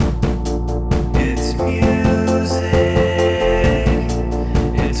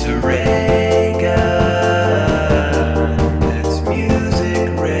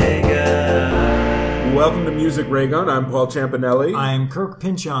I'm Paul Champanelli. I'm Kirk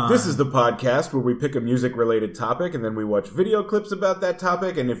Pinchon. This is the podcast where we pick a music-related topic and then we watch video clips about that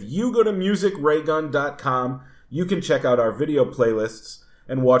topic. And if you go to musicraygun.com, you can check out our video playlists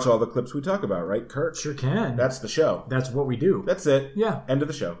and watch all the clips we talk about, right, Kirk? Sure can. That's the show. That's what we do. That's it. Yeah. End of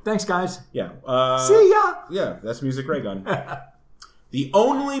the show. Thanks, guys. Yeah. See ya! Yeah, that's Music Raygun. The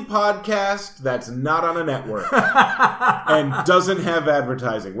only podcast that's not on a network and doesn't have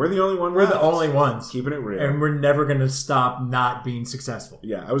advertising. We're the only one We're left. the only ones. Keeping it real. And we're never going to stop not being successful.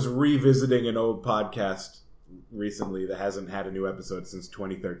 Yeah, I was revisiting an old podcast recently that hasn't had a new episode since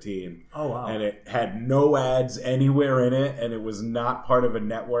 2013. Oh, wow. And it had no ads anywhere in it, and it was not part of a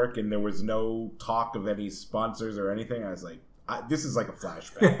network, and there was no talk of any sponsors or anything. I was like, this is like a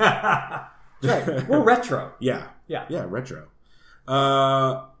flashback. Right. We're retro. Yeah. Yeah. Yeah, retro.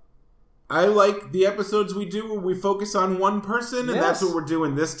 I like the episodes we do where we focus on one person, and that's what we're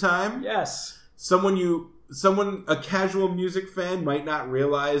doing this time. Yes. Someone a casual music fan might not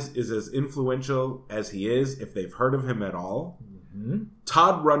realize is as influential as he is if they've heard of him at all. Mm-hmm.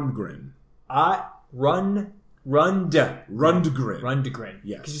 Todd Rundgren. Rundgren. Rundgren.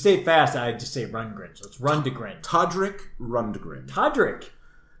 Yes. Because you say it fast, I just say Rundgren. So it's Rundgren. Todrick Rundgren. Todrick.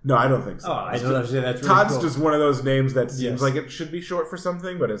 No, I don't think so. Oh, I know that's really Todd's cool. just one of those names that seems like it should be short for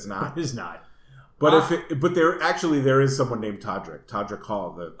something, but it's not. It's not. But there is someone named Todrick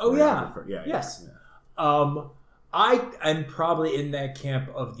Hall. Yes. Yeah. I am probably in that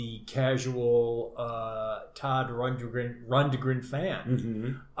camp of the casual Todd Rundgren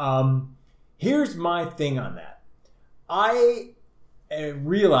fan. Mm-hmm. Here's my thing on that. I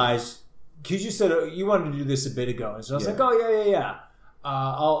realized, because you said you wanted to do this a bit ago, and so I was like, oh yeah.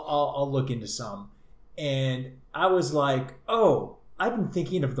 I'll look into some, and I was like, oh, I've been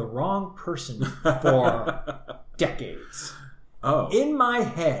thinking of the wrong person for decades. Oh, in my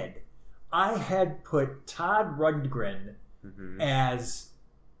head, I had put Todd Rundgren as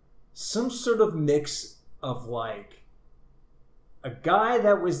some sort of mix of like a guy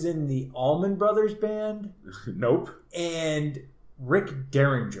that was in the Allman Brothers band. Nope. And Rick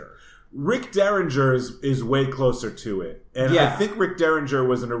Derringer. Rick Derringer is way closer to it. And I think Rick Derringer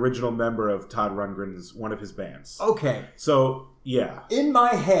was an original member of Todd Rundgren's, one of his bands. Okay. So, yeah. In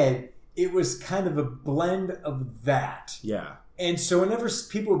my head, it was kind of a blend of that. Yeah. And so whenever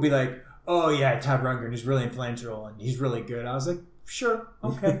people would be like, oh yeah, Todd Rundgren is really influential and he's really good, I was like, sure,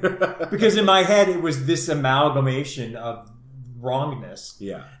 okay. Because in my head, it was this amalgamation of wrongness.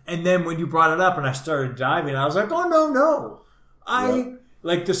 Yeah. And then when you brought it up and I started diving, I was like, oh, no.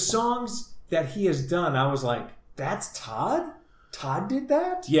 Like the songs that he has done, I was like, that's Todd? Todd did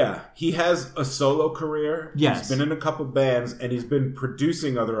that? Yeah. He has a solo career. Yes. He's been in a couple bands, and he's been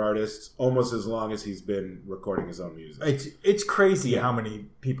producing other artists almost as long as he's been recording his own music. It's crazy how many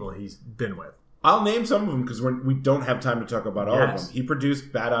people he's been with. I'll name some of them because we don't have time to talk about all of them. He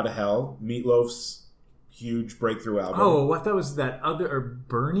produced Bat Out of Hell, Meatloaf's huge breakthrough album. Oh, what that was that other, or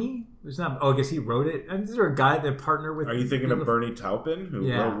Bernie? It's not. Oh, I guess he wrote it. And is there a guy that partnered with? Are you thinking of Bernie Taupin,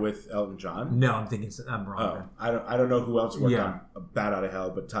 who wrote with Elton John? No, I'm thinking I'm wrong. Oh, I don't know who else worked on Bat Out of Hell,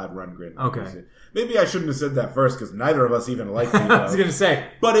 but Todd Rundgren. Okay. Maybe I shouldn't have said that first because neither of us even liked it. I was going to say,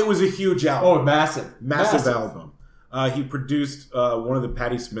 but it was a huge album. Oh, massive album. He produced one of the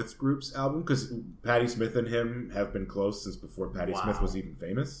Patti Smith group's album because Patti Smith and him have been close since before Patti Smith was even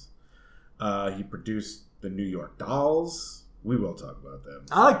famous. He produced the New York Dolls. We will talk about them.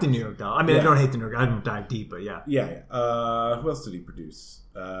 I like the New York Dolls. I mean, I don't hate the New York. I don't dive deep, but yeah. Yeah. Who else did he produce?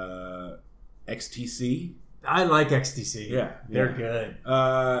 XTC. I like XTC. Yeah. They're good.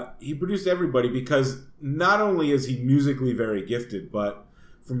 He produced everybody because not only is he musically very gifted, but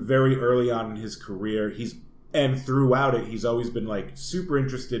from very early on in his career, and throughout it, he's always been like super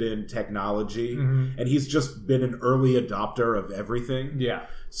interested in technology, and he's just been an early adopter of everything. Yeah.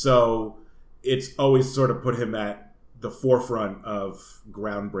 So it's always sort of put him at the forefront of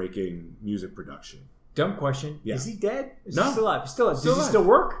groundbreaking music production. Dumb question. Yeah. Is he dead? Is No. he still alive? Does he alive. still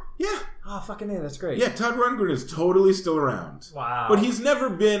work? Yeah. Oh, fucking A, that's great. Yeah, Todd Rundgren is totally still around. Wow. But he's never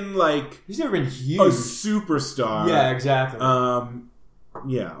been like... He's never been huge. A superstar. Yeah, exactly.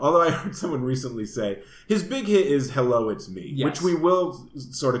 Yeah, although I heard someone recently say his big hit is Hello, It's Me, which we will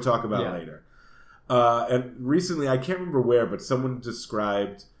sort of talk about later. And recently, I can't remember where, but someone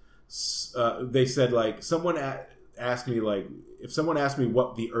described... they said, like, someone asked me, like, if someone asked me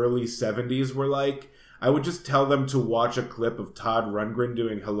what the early 70s were like, I would just tell them to watch a clip of Todd Rundgren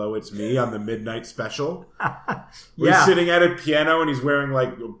doing Hello, It's Me on the Midnight Special. He's sitting at a piano and he's wearing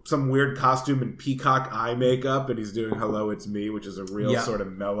like some weird costume and peacock eye makeup and he's doing Hello, It's Me, which is a real sort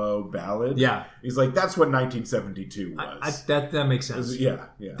of mellow ballad. Yeah. He's like, that's what 1972 was. That makes sense. Yeah.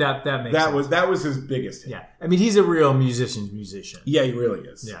 That makes sense. That was his biggest hit. Yeah. I mean, he's a real musician. Yeah, he really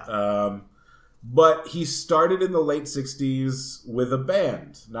is. Yeah. But he started in the late 60s with a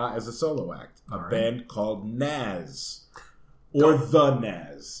band, not as a solo act. A band called Nazz. Or The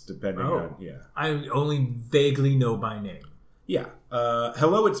Nazz, depending on... Yeah. I only vaguely know by name. Yeah.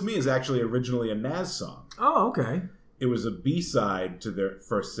 Hello, It's Me is actually originally a Nazz song. Oh, okay. It was a B-side to their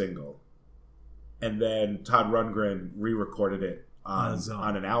first single. And then Todd Rundgren re-recorded it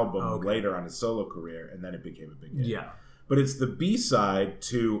on an album later on his solo career, and then it became a big hit. Yeah. But it's the B-side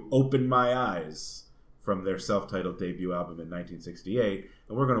to Open My Eyes from their self-titled debut album in 1968.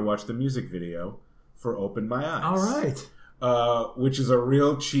 And we're going to watch the music video for Open My Eyes. All right. Which is a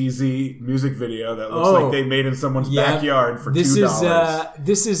real cheesy music video that looks like they made in someone's backyard for $2.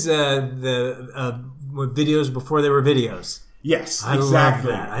 This is the videos before there were videos. Yes, I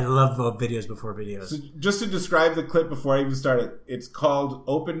exactly. love that. I love videos before videos. So just to describe the clip before I even start it, it's called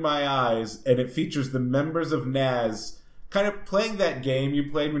Open My Eyes, and it features the members of Nazz kind of playing that game you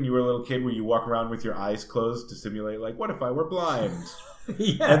played when you were a little kid where you walk around with your eyes closed to simulate, like, what if I were blind?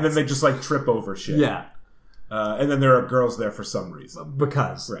 Yes. And then they just, like, trip over shit. Yeah. And then there are girls there for some reason.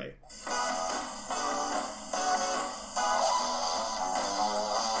 Because. Right.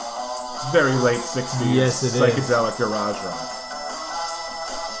 It's very late 60s. Yes, it is. Psychedelic garage rock.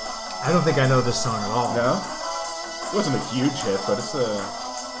 I don't think I know this song at all. No? It wasn't a huge hit, but it's a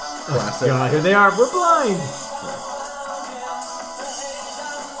classic. Oh, God, here they are. We're blind.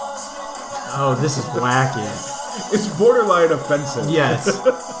 Oh, this is wacky. It's borderline offensive. Yes.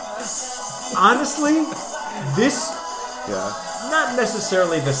 Honestly, this, not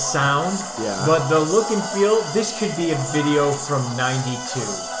necessarily the sound, but the look and feel, this could be a video from 92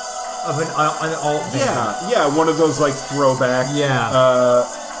 of an alt band. Yeah, one of those like throwback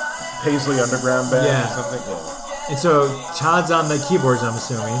Paisley Underground band or something. Yeah. And so Todd's on the keyboards, I'm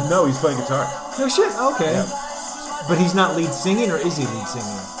assuming. No, he's playing guitar. No shit, okay. Yeah. But he's not lead singing, or is he lead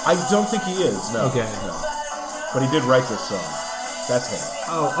singing? I don't think he is, no. Okay. No. But he did write this song. That's him.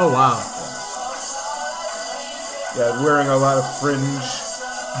 Oh wow. Yeah, wearing a lot of fringe.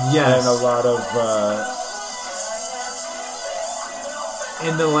 Yes. And a lot of...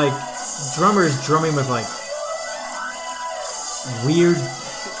 And the, like, drummer's drumming with, like, weird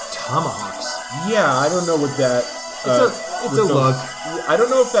tomahawks. Yeah, I don't know what that... It's a look. I don't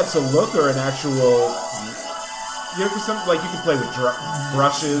know if that's a look or an actual... You know, you can play with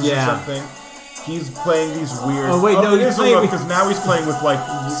brushes or something. He's playing these weird... Oh, wait, no, he's playing because now he's playing with, like,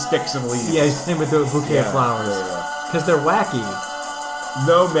 sticks and leaves. Yeah, he's playing with the bouquet of flowers. Because they're wacky.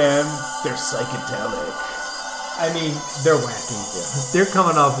 No, man. They're psychedelic. I mean, they're wacky. Yeah. They're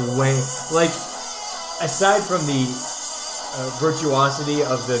coming off way... Like, aside from the virtuosity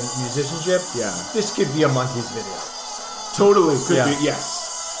of the musicianship, this could be a Monkees video. Totally could be,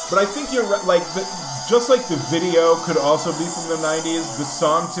 yes. But I think you're right. Like, just like the video could also be from the 90s, the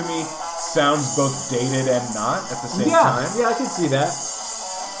song to me sounds both dated and not at the same time. Yeah, I can see that.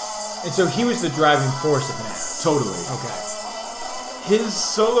 And so he was the driving force of that. Totally. Okay. His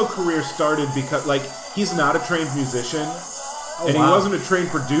solo career started because, like, he's not a trained musician, and he wasn't a trained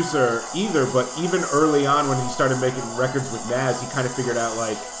producer either, but even early on when he started making records with Nazz, he kind of figured out,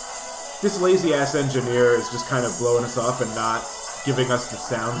 like, this lazy-ass engineer is just kind of blowing us off and not giving us the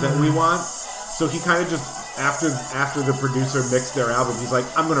sound that we want. So he kind of just, after the producer mixed their album, he's like,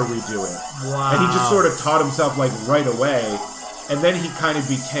 I'm going to redo it. Wow. And he just sort of taught himself, like, right away. And then he kind of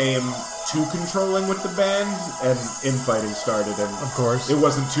became too controlling with the band, and infighting started. And of course. It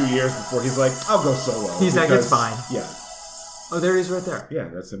wasn't 2 years before he's like, I'll go solo. He's like, it's fine. Yeah. Oh, there he is right there. Yeah,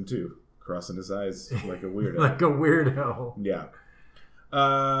 that's him too. Crossing his eyes like a weirdo. Like a weirdo. Yeah.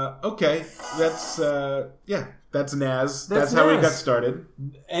 Okay. That's Nazz. That's how he got started.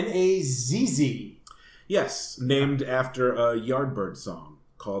 Nazz. Yes, named after a Yardbird song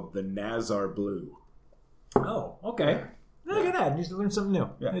called "The Nazz Are Blue." Oh, okay. Look at that. You just learned something new.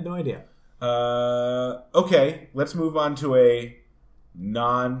 Yeah. I had no idea. Okay, let's move on to a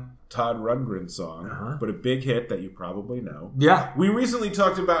non-Todd Rundgren song, but a big hit that you probably know. Yeah. We recently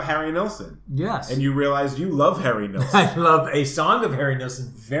talked about Harry Nilsson. Yes. And you realized you love Harry Nilsson. I love a song of Harry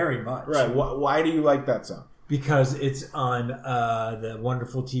Nilsson very much. Right. Why do you like that song? Because it's on the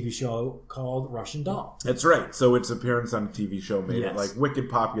wonderful TV show called Russian Doll. That's right. So its appearance on a TV show made it like wicked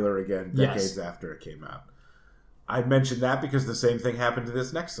popular again decades after it came out. I mentioned that because the same thing happened to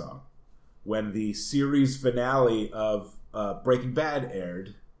this next song. when the series finale of Breaking Bad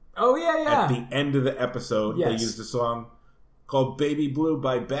aired. Oh, yeah. At the end of the episode, they used a song called Baby Blue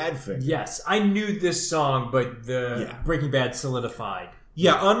by Badfinger. Yes, I knew this song, but the Breaking Bad solidified.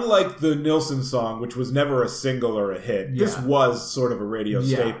 Yeah, unlike the Nilsson song, which was never a single or a hit, this was sort of a radio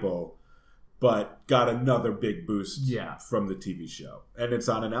staple, but got another big boost from the TV show. And it's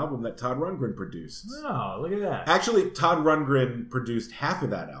on an album that Todd Rundgren produced. Oh, look at that. Actually, Todd Rundgren produced half of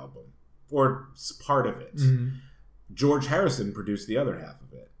that album, or part of it. Mm-hmm. George Harrison produced the other half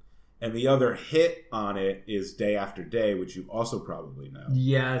of it. And the other hit on it is Day After Day, which you also probably know.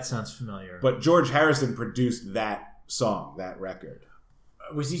 Yeah, that sounds familiar. But George Harrison produced that song, that record.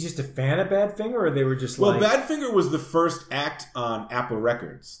 Was he just a fan of Badfinger, or they were just Well, Badfinger was the first act on Apple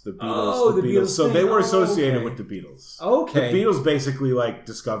Records, the Beatles. Oh, the Beatles so thing. they were associated with the Beatles. Okay. The Beatles basically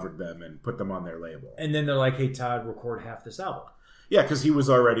discovered them and put them on their label. And then they're like, hey, Todd, record half this album. Yeah, because he was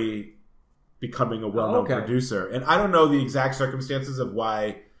already becoming a well-known producer. And I don't know the exact circumstances of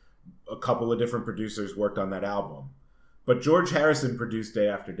why a couple of different producers worked on that album. But George Harrison produced Day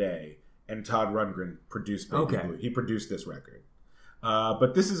After Day, and Todd Rundgren produced Baby Blue. He produced this record.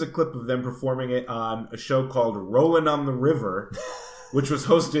 But this is a clip of them performing it on a show called Rollin' on the River, which was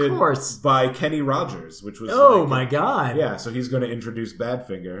hosted by Kenny Rogers, which was my God. Yeah, so he's going to introduce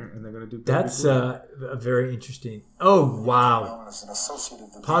Badfinger, and they're going to do Baby That's Blue. a very interesting. Oh, wow.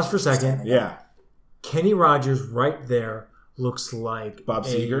 Pause for a second. Yeah. Kenny Rogers right there looks like Bob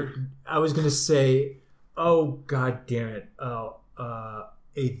Seger. I was going to say, oh, God damn it. A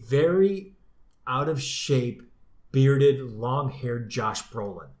very out of shape, bearded, long-haired Josh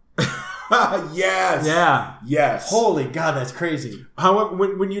Brolin. Yes. Yeah. Yes. Holy God, that's crazy. However,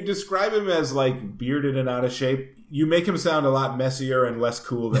 when you describe him as bearded and out of shape, you make him sound a lot messier and less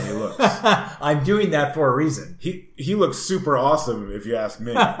cool than he looks. I'm doing that for a reason. He looks super awesome, if you ask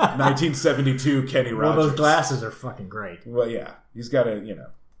me. 1972 Kenny Rogers. Well, those glasses are fucking great. Well, yeah. He's got a,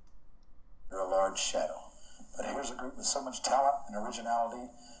 They're a large shadow. But here's a group with so much talent and originality,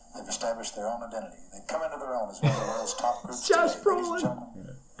 they've established their own identity. They've come into their own as one of the world's top groups Josh today. Brolin. Ladies and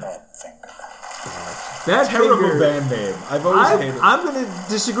gentlemen, Badfinger. Badfinger. Terrible band name. I've always hated it. I'm going to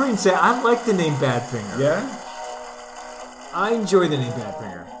disagree and say I like the name Badfinger. Yeah? I enjoy the name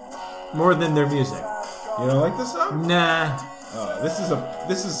Badfinger more than their music. You don't like this song? Nah. This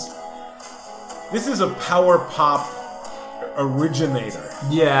is a power pop originator.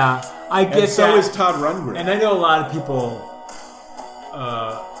 Yeah, I get and so that. is Todd Rundgren. And I know a lot of people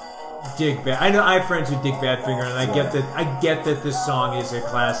dig Bad. I have friends who dig Badfinger, and I get that this song is a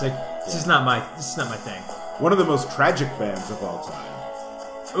classic. This is not my thing. One of the most tragic bands of all time.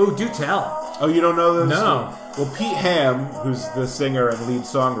 Oh, do tell. Oh, you don't know this? No. Well, Pete Ham, who's the singer and lead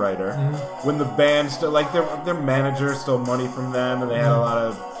songwriter, when the band still their manager stole money from them, and they had a lot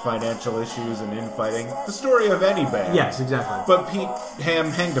of financial issues and infighting. The story of any band. Yes, exactly. But Pete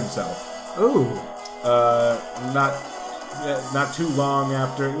Ham hanged himself. Ooh. Not too long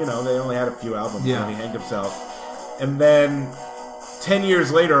after, they only had a few albums, Yeah. and he hanged himself. And then 10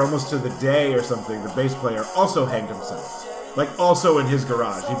 years later, almost to the day or something, the bass player also hanged himself. Also in his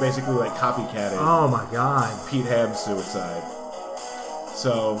garage. He basically copycatted Oh my God. Pete Ham's suicide.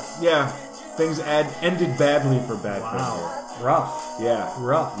 So, yeah, things ended badly for Badfinger. Wow. Rough. Yeah.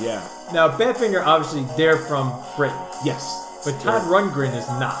 Rough. Yeah. Now, Badfinger, obviously, they're from Britain. Yes. But Todd Rundgren is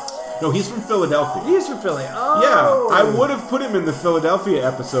not. No, he's from Philadelphia. He is from Philly. Oh. Yeah, I would have put him in the Philadelphia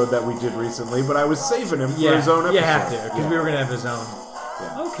episode that we did recently, but I was saving him for his own episode. You have to, because we were going to have his own.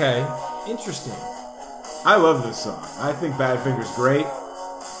 Yeah. Okay. Interesting. I love this song. I think Badfinger's great.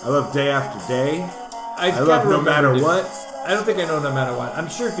 I love Day After Day. I love No Matter What. I don't think I know No Matter What. I'm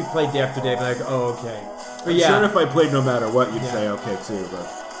sure if you played Day After Day, I'd be like, oh, okay. But I'm sure if I played No Matter What, you'd say okay too.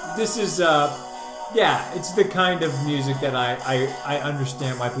 But this is, it's the kind of music that I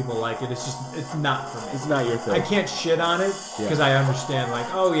understand why people like it. It's not for me. It's not your thing. I can't shit on it because I understand,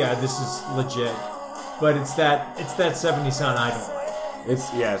 this is legit. But it's that 70s sound I don't like.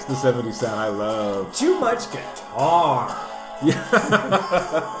 It's the 70s sound I love. Too much guitar.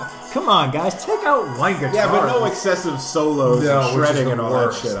 Come on, guys, take out one guitar. Yeah, but no excessive solos and shredding and all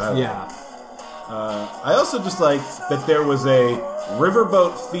that shit. I also just like that there was a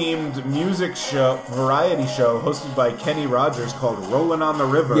riverboat-themed music show, variety show, hosted by Kenny Rogers called Rollin' on the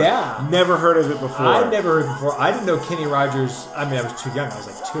River. Yeah. Never heard of it before. I'd never heard it before. I didn't know Kenny Rogers. I mean, I was too young. I was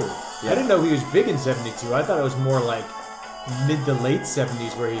like 2. Yeah. I didn't know he was big in 72. I thought it was more like mid to late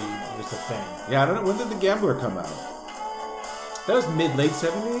 70s where he was the thing. Yeah, I don't know. When did The Gambler come out? That was mid-late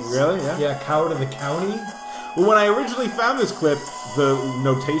 70s? Really? Yeah. Yeah, Coward of the County. Well, when I originally found this clip, the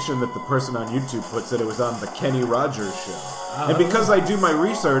notation that the person on YouTube puts it was on the Kenny Rogers show. And because I do my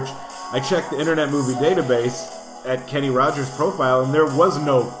research, I checked the Internet Movie Database at Kenny Rogers' profile, and there was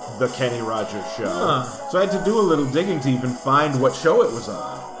no The Kenny Rogers Show. Huh. So I had to do a little digging to even find what show it was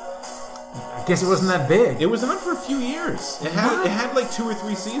on. I guess it wasn't that big. It was on for a few years. It had like 2 or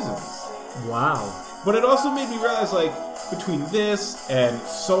 3 seasons. Wow. But it also made me realize, like, between this and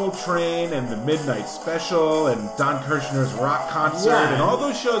Soul Train and the Midnight Special and Don Kirshner's rock concert and all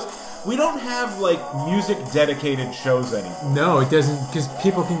those shows, we don't have, like, music-dedicated shows anymore. No, it doesn't, because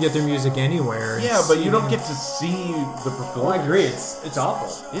people can get their music anywhere. Yeah, but you don't get to see the performance. Well, I agree. It's awful.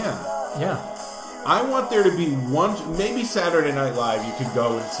 Yeah. Yeah. I want there to be one, maybe Saturday Night Live you could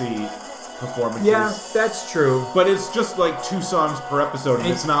go and see performances. Yeah, that's true. But it's just like 2 songs per episode, and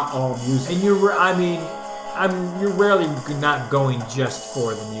it's not all music. And you're rarely not going just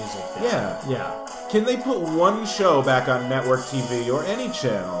for the music. Yeah. Yeah. Can they put one show back on network TV or any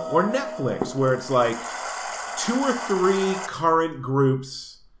channel or Netflix where it's like 2 or 3 current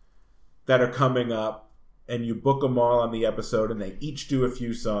groups that are coming up and you book them all on the episode and they each do a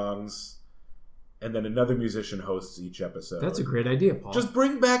few songs and then another musician hosts each episode? That's a great idea, Paul. Just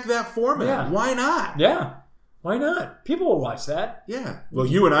bring back that format. Yeah. Why not? Yeah. Why not? People will watch that. Yeah. Well,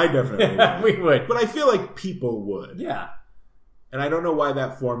 you and I definitely would. We would. But I feel like people would. Yeah. And I don't know why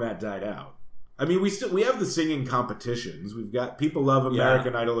that format died out. I mean, we have the singing competitions. We've got People Love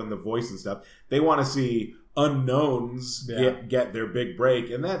American Idol and The Voice and stuff. They want to see unknowns get their big break,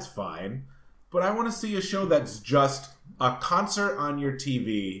 and that's fine. But I want to see a show that's just a concert on your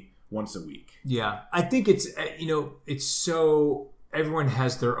TV once a week. Yeah. I think it's, it's so, everyone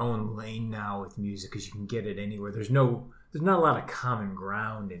has their own lane now with music because you can get it anywhere. There's not a lot of common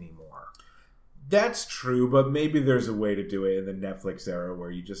ground anymore. That's true, but maybe there's a way to do it in the Netflix era where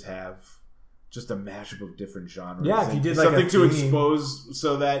you just have just a mashup of different genres. Yeah, if you did like something a to theme. expose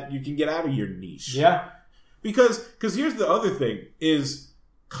so that you can get out of your niche. Yeah. Because here's the other thing is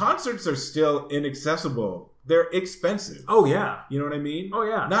concerts are still inaccessible. They're expensive. Oh, yeah. You know what I mean? Oh,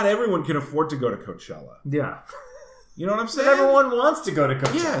 yeah. Not everyone can afford to go to Coachella. Yeah. You know what I'm saying? Everyone wants to go to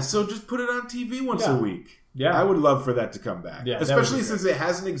Coachella. Yeah, so just put it on TV once a week. Yeah. I would love for that to come back. Yeah, that would especially be since it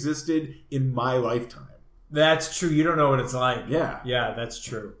hasn't existed in my lifetime. That's true. You don't know what it's like. Yeah. Yeah, that's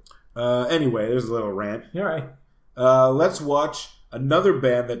true. Anyway, there's a little rant. You're right. Let's watch another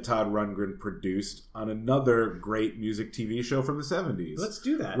band that Todd Rundgren produced on another great music TV show from the 70s. Let's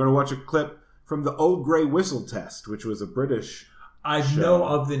do that. We're going to watch a clip from the Old Grey Whistle Test, which was a British I show. know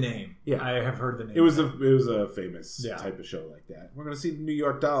of the name. Yeah. I have heard the name. It was a famous type of show like that. We're going to see the New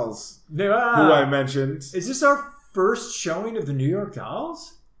York Dolls, who Ah, I mentioned. is this our first showing of the New York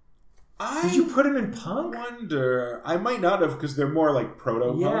Dolls? Did you put them in punk? I wonder. I might not have because they're more like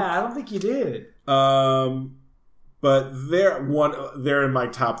proto-punk. Yeah, I don't think you did. But they're in my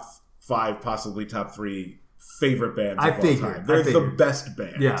top 5, possibly top 3 favorite bands of all time. They're the best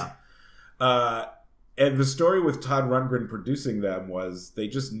band. Yeah. And the story with Todd Rundgren producing them was they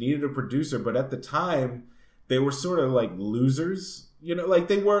just needed a producer, but at the time they were sort of like losers. You know, like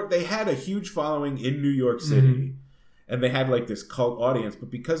they had a huge following in New York City. Mm-hmm. And they had like this cult audience,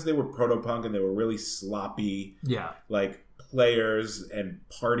 but because they were proto-punk and they were really sloppy, like players and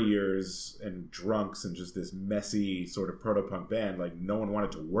partiers and drunks and just this messy sort of proto-punk band, like no one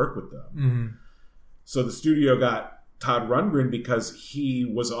wanted to work with them. Mm-hmm. So the studio got Todd Rundgren because he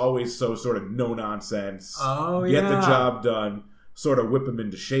was always so sort of no nonsense, get the job done, sort of whip him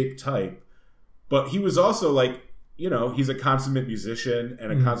into shape type. But he was also like, you know, he's a consummate musician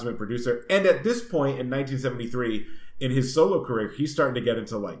and a consummate producer. And at this point in 1973, in his solo career, he's starting to get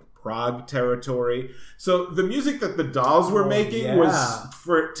into like prog territory. So the music that the Dolls were making was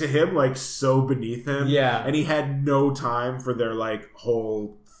to him like so beneath him. Yeah. And he had no time for their like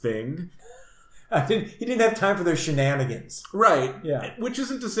whole thing. He didn't have time for their shenanigans. Right. Yeah. Which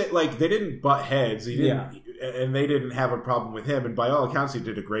isn't to say like they didn't butt heads. He didn't and they didn't have a problem with him. And by all accounts, he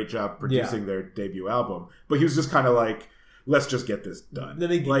did a great job producing their debut album. But he was just kind of like, let's just get this done.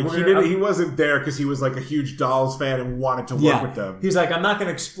 He wasn't there because he was like a huge Dolls fan and wanted to work with them. He's like, I'm not going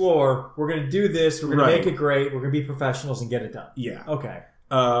to explore. We're going to do this. We're going to make it great. We're going to be professionals and get it done. Yeah. Okay.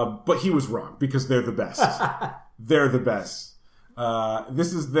 But he was wrong because they're the best. They're the best.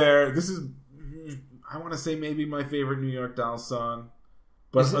 This is I want to say maybe my favorite New York Dolls song,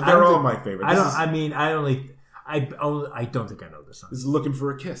 but they're all my favorite. I don't think I know this song. This is Looking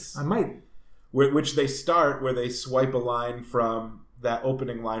for a Kiss. I might. Which they start where they swipe a line from that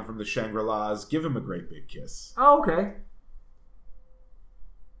opening line from the Shangri-Las, give him a great big kiss. Oh, okay.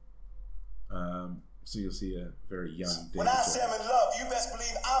 So you'll see a very young David When I say I'm in love, you best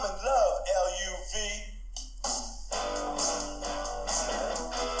believe I'm in love, L-U-V.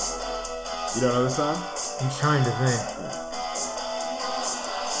 You don't know this song? I'm trying to think.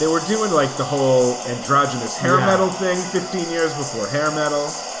 They were doing like the whole androgynous hair Yeah. metal thing 15 years before hair metal.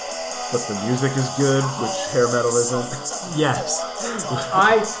 But the music is good, which hair metal isn't. Yes.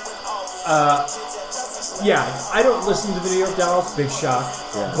 I don't listen to the New York Dolls, big shock.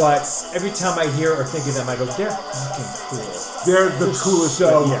 Yeah. But every time I hear or think of them, I go, they're fucking cool. They're the coolest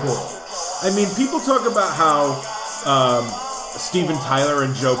so thing. Yeah. cool. I mean, people talk about how Steven Tyler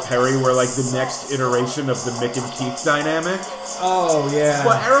and Joe Perry were like the next iteration of the Mick and Keith dynamic. Oh, yeah.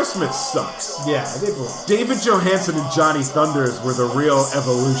 But Aerosmith sucks. Yeah, they were. David Johansen and Johnny Thunders were the real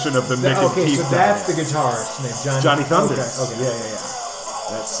evolution of the Mick and Okay, Keith so that's the dynamic. guitarist named Johnny Thunders. Okay. Yeah.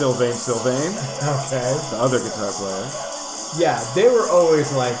 That's Sylvain, Okay. the other guitar player. Yeah, they were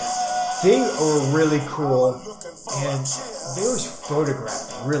always like, they were really cool, and they always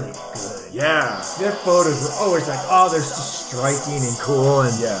photographed really good. Yeah. Their photos were always like, oh, they're just striking and cool,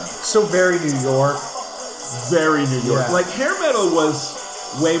 and Yeah. so very New York. Very New York. Yeah. Like, hair metal was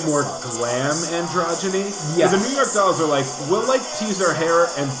way more glam androgyny. Yes. The New York Dolls are like, we'll like tease our hair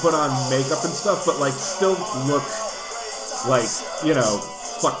and put on makeup and stuff, but like still look like, you know,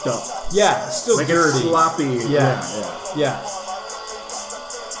 fucked up. Yeah, still Like dirty. it's sloppy. Yeah. Yeah.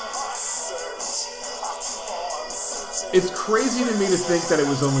 It's crazy to me to think that it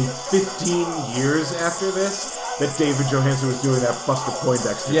was only 15 years after this that David Johansen was doing that Buster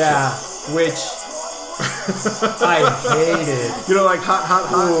Poindexter Yeah, shit. which I hated. You know, like hot, hot,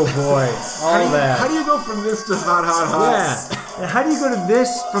 hot. Oh boy, all that. How do you go from this to hot, hot, hot? Yeah. And how do you go to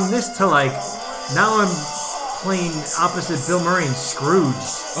this from this to like now I'm playing opposite Bill Murray and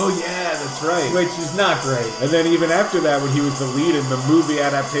Scrooged? Oh yeah, that's right. Which is not great. And then even after that, when he was the lead in the movie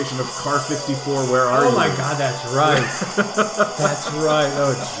adaptation of Car 54, Where Are You? Oh my God, that's right. That's right.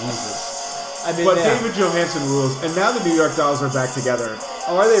 Oh Jesus. I mean, But yeah. David Johansen rules, and now the New York Dolls are back together.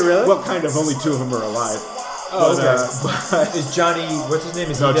 Oh, are they really? Well, kind of. Only two of them are alive. Oh, But, okay. but Is Johnny? What's his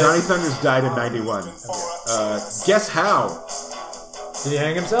name? Is no, he dead? Johnny Thunders died in '91. Guess how? Did he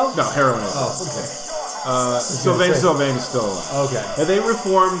hang himself? No, heroin. Oh, okay. Sylvain say. Sylvain is still alive. Okay. And they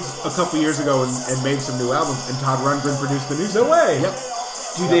reformed a couple years ago and made some new albums, and Todd Rundgren produced the new No stuff. way. Yep.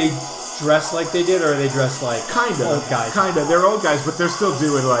 Do they dress like they did, or are they dressed like Kinda. old guys? Kinda. They're old guys, but they're still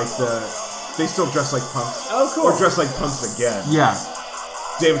doing like they still dress like punks. Oh, cool. Or dress like punks again. Yeah.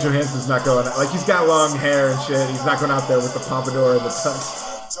 David Johansen's not going out. Like, he's got long hair and shit. He's not going out there with the pompadour and the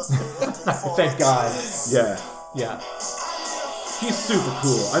tux. Thank God. Yeah. Yeah. He's super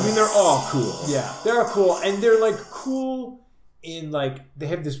cool. I mean, they're all cool. Yeah, they're cool, and they're like cool in like they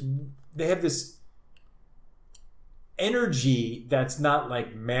have this energy that's not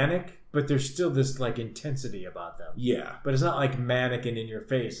like manic, but there's still this like intensity about them. Yeah. But it's not like manic and in your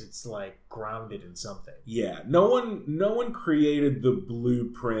face. It's like grounded in something. Yeah. No one created the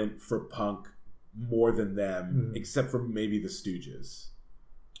blueprint for punk more than them, except for maybe the Stooges.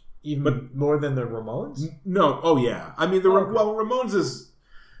 Even more than the Ramones? No. Oh, yeah. I mean, Okay. well, Ramones is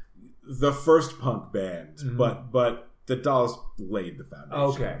the first punk band, but the Dolls laid the foundation.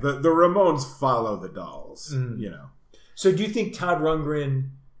 Okay. The Ramones follow the Dolls, you know. So do you think Todd Rundgren,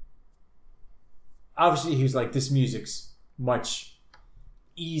 obviously he was like, this music's much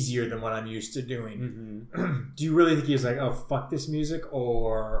easier than what I'm used to doing. Do you really think he was like, oh, fuck this music?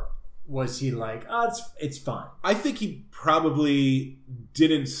 Or was he like, oh, it's fine? I think he probably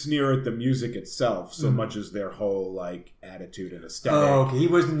didn't sneer at the music itself so much as their whole like attitude and aesthetic. Oh, okay. He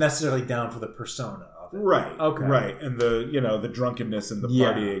wasn't necessarily down for the persona of it. Right. Okay. Right. And the drunkenness and the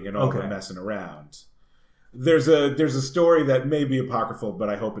Yeah. partying and all Okay. the messing around. There's a story that may be apocryphal, but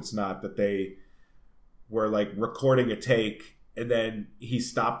I hope it's not, that they were like recording a take and then he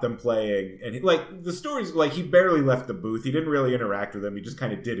stopped them playing, and the story's like he barely left the booth. He didn't really interact with them. He just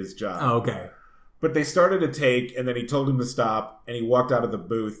kind of did his job. Oh, okay. But they started a take, and then he told him to stop, and he walked out of the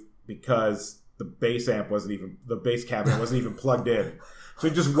booth because the bass cabinet wasn't even plugged in. So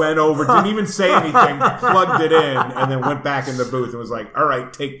he just went over, didn't even say anything, plugged it in, and then went back in the booth and was like, "All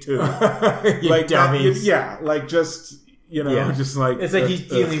right, take two." You dummies. Yeah, like just just like It's like he's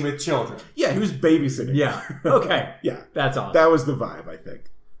dealing with children. Yeah, he was babysitting. Yeah. Okay. Yeah, That's awesome. that was the vibe. I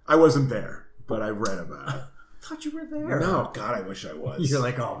think I wasn't there, but I read about it. I thought you were there. No, God, I wish I was. You're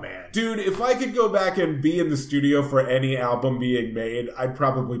like, oh man. Dude, if I could go back and be in the studio for any album being made, I'd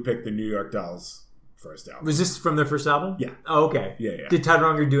probably pick the New York Dolls' first album. Was this from their first album? Yeah. Oh, okay. Yeah. Did Todd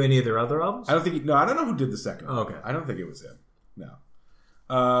Rundgren do any of their other albums? I don't know who did the second one. Oh, okay. I don't think it was him. No.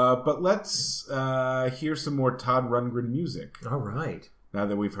 But let's hear some more Todd Rundgren music All right. now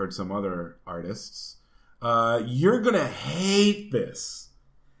that we've heard some other artists. You're going to hate this,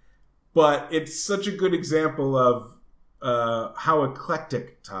 but it's such a good example of how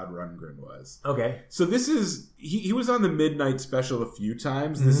eclectic Todd Rundgren was. Okay. So this is he was on the Midnight Special a few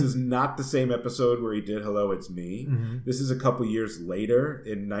times. Mm-hmm. This is not the same episode where he did Hello, It's Me. Mm-hmm. This is a couple years later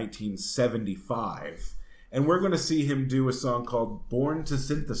in 1975. And we're going to see him do a song called Born to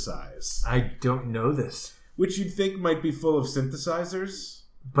Synthesize, I don't know this. which you'd think might be full of synthesizers.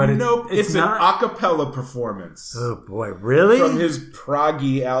 But nope, it's not. an a cappella performance Oh boy, really? from his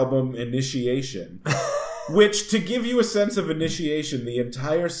proggy album Initiation. Which, to give you a sense of Initiation, the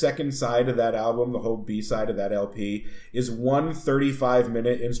entire second side of that album, the whole B side of that LP, is one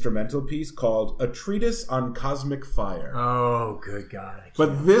 35-minute instrumental piece called A Treatise on Cosmic Fire. Oh, good God.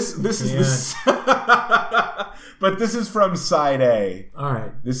 But this is but this is from side A. All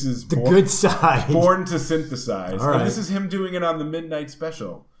right. This is The good side. Born to Synthesize. All right. And this is him doing it on the Midnight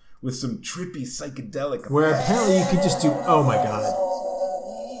Special with some trippy psychedelic Where effects. apparently you could just do, oh my God.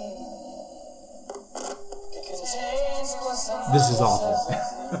 This is awful.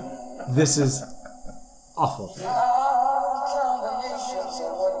 This is awful.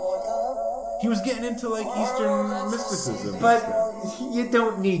 He was getting into like Eastern mysticism. and But stuff. you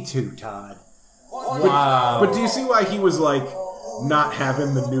don't need to, Todd. Wow. But do you see why he was like not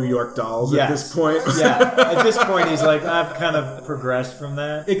having the New York Dolls at Yes. this point? Yeah. At this point, he's like, I've kind of progressed from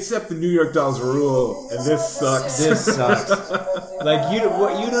that. Except the New York Dolls rule, and this sucks. This sucks. Like you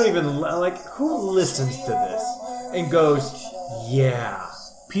don't even like. Who listens to this and goes, yeah,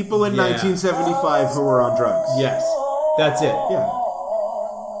 People in Yeah. 1975 who were on drugs. yes, that's it. Yeah.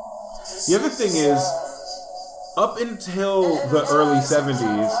 The other thing is, up until the early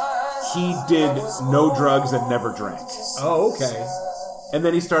 70s, he did no drugs and never drank. Oh, okay. And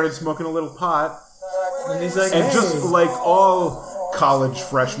then he started smoking a little pot. And he's like, And hey. just like all college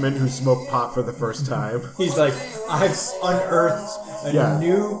freshmen who smoke pot for the first time. He's like, I've unearthed a Yeah.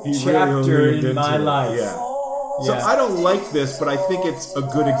 new He really chapter leaned in my into it. life. Yeah. So Yeah. I don't like this, but I think it's a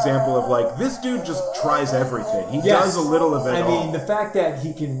good example of like, this dude just tries everything. He Yes. does a little of it I all. mean, the fact that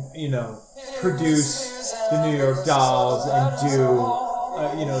he can, produce the New York Dolls and do,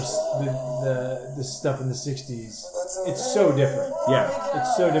 the stuff in the '60s. It's so different. Yeah.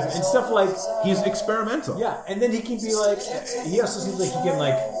 It's so different, and stuff like He's experimental. yeah. And then he can be like, he also seems like he can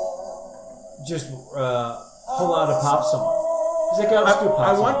like just pull out a pop song. He's like, let's do a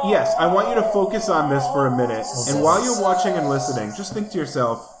pop song. I want you to focus on this for a minute. And while you're watching and listening, just think to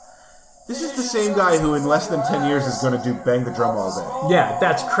yourself, this is the same guy who in less than 10 years is going to do Bang the Drum All Day. Yeah,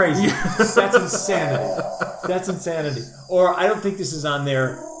 that's crazy. That's insanity. That's insanity. Or I don't think this is on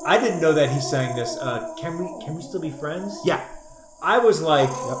there. I didn't know that he sang this. Can we still be friends? Yeah. I was like,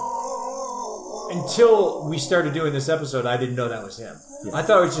 until we started doing this episode, I didn't know that was him. Yeah. I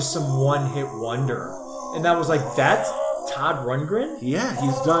thought it was just some one-hit wonder, and I was like, that's Todd Rundgren. Yeah,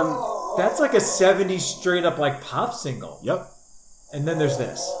 he's done. That's like a '70s straight up like pop single. Yep. And then there's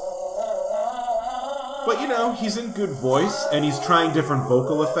this. But he's in good voice and he's trying different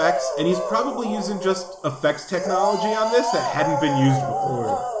vocal effects and he's probably using just effects technology on this that hadn't been used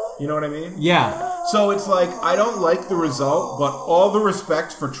before. You know what I mean? Yeah. So it's like, I don't like the result, but all the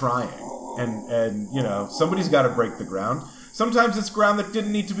respect for trying. And somebody's got to break the ground. Sometimes it's ground that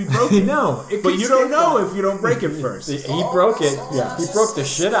didn't need to be broken. No, But you don't know if you don't break it first. He broke it. Yeah. He broke the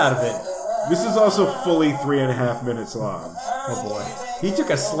shit out of it. This is also fully 3.5 minutes long. Oh boy. He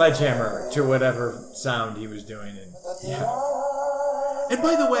took a sledgehammer to whatever sound he was doing. And And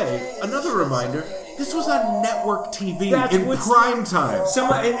by the way, another reminder, this was on network TV That's in what's- prime time.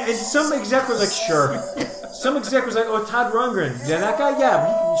 some exec was like, sure. Some exec was like, oh, Todd Rundgren. Yeah, that guy?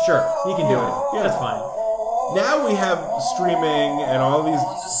 Yeah, sure. He can do it. Yeah. That's fine. Now we have streaming and all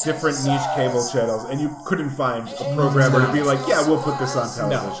these different niche cable channels, and you couldn't find a programmer to be like, yeah, we'll put this on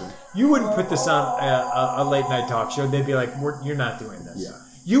television. No. You wouldn't put this on a late night talk show. They'd be like, you're not doing this. Yeah.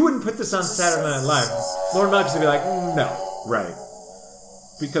 You wouldn't put this on Saturday Night Live. Lauren Knox would be like, no. Right.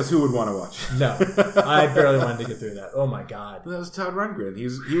 Because who would want to watch it? No. I barely wanted to get through that. Oh my God. That was Todd Rundgren. He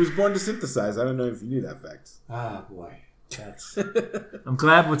was born to synthesize. I don't know if you knew that fact. Ah, boy. That's... I'm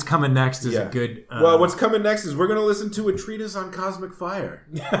glad what's coming next is a good... well, what's coming next is we're going to listen to A Treatise on Cosmic Fire.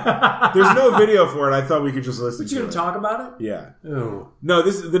 There's no video for it. I thought we could just listen But to you it. going to talk about it? Yeah. Ooh. No,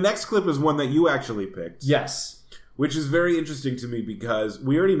 the next clip is one that you actually picked. Yes. Which is very interesting to me because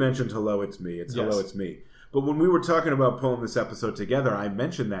we already mentioned Hello, It's Me. It's Hello, Yes. It's Me. But when we were talking about pulling this episode together, I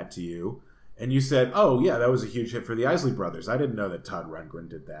mentioned that to you. And you said, oh, yeah, that was a huge hit for the Isley Brothers. I didn't know that Todd Rundgren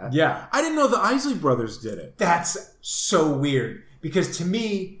did that. Yeah. I didn't know the Isley Brothers did it. That's so weird. Because to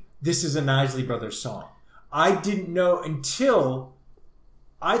me, this is an Isley Brothers song. I didn't know until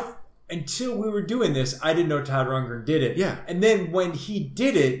we were doing this, I didn't know Todd Rundgren did it. Yeah. And then when he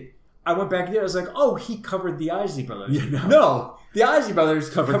did it, I went back there. I was like, oh, he covered the Isley Brothers. Yeah, no, the Isley Brothers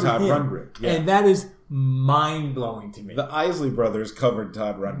Covered Todd him. Rundgren. Yeah. And that is mind blowing to me. The Isley Brothers covered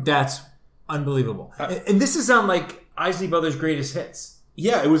Todd Rundgren. That's unbelievable. And this is on like Isley Brothers' greatest hits.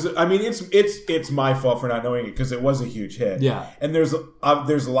 Yeah, it was. I mean, it's my fault for not knowing it because it was a huge hit. Yeah. And there's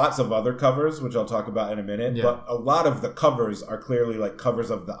lots of other covers which I'll talk about in a minute. Yeah. But a lot of the covers are clearly like covers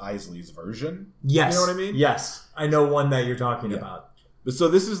of the Isley's version. Yes. You know what I mean? Yes. I know one that you're talking about. But so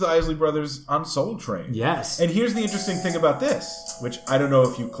this is the Isley Brothers on Soul Train. Yes. And here's the interesting thing about this, which I don't know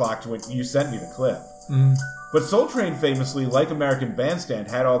if you clocked when you sent me the clip. But Soul Train famously, like American Bandstand,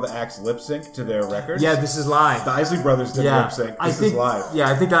 had all the acts lip sync to their records. Yeah, this is live. The Isley Brothers did lip sync. This is live. Yeah,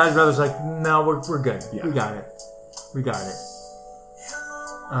 I think the Isley Brothers like, no, we're good. Yeah. We got it.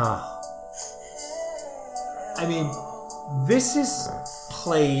 I mean, this is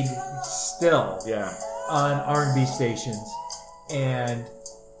played still Yeah. on R&B stations and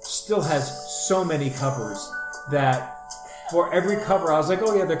still has so many covers that for every cover I was like,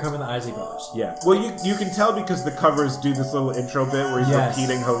 oh yeah, they're covering the Isley Brothers. Yeah. Well, you can tell because the covers do this little intro bit where he's Yes.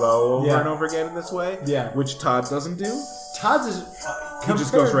 repeating hello over Yeah. and over again in this way. Yeah. Which Todd doesn't do. Todd's is He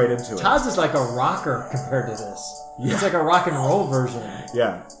just goes right into it. Todd's is like a rocker compared to this. Yeah. It's like a rock and roll version.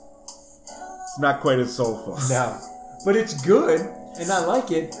 Yeah. It's not quite as soulful. No. But it's good and I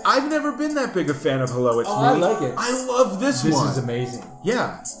like it. I've never been that big a fan of Hello, It's Me. I like it. I love this This one. is amazing.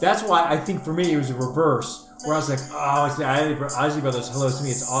 Yeah. That's why I think for me it was a reverse, where I was like, oh, it's the Isley Brothers, Hello to Me,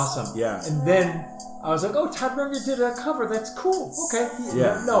 it's awesome. Yeah. And then I was like, oh, Todd Rundgren did a cover, that's cool. Okay.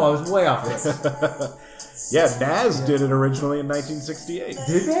 Yeah. No, I was way off this. Yeah, Nas did it originally in 1968.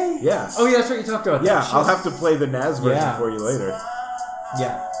 Did they? Yeah. Oh, yeah, that's what you talked about. Yeah, Shit. I'll have to play the Nas version Yeah. for you later.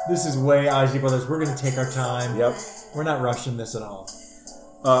 Yeah. This is way Isley Brothers. We're going to take our time. Yep. We're not rushing this at all.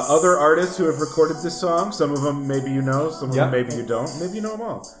 Other artists who have recorded this song, some of them maybe you know, some of Yep. them maybe you don't. Maybe you know them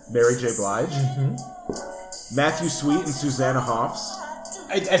all. Mary J. Blige, Matthew Sweet and Susanna Hoffs.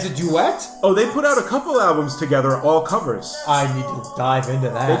 As a duet? Oh, they put out a couple albums together, all covers. I need to dive into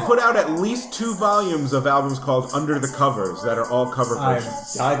that. They put out at least 2 volumes of albums called Under the Covers that are all cover I'm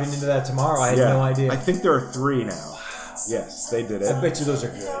versions. diving into that tomorrow. I had no idea. I think there are 3 now. Yes, they did I it. bet you those are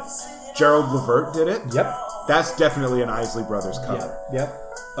good. Gerald Levert did it. Yep. That's definitely an Isley Brothers cover. Yep.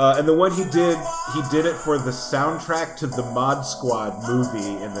 And the one he did it for the soundtrack to the Mod Squad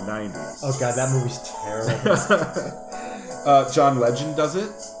movie in the 90s. Oh god, that movie's terrible. John Legend does it.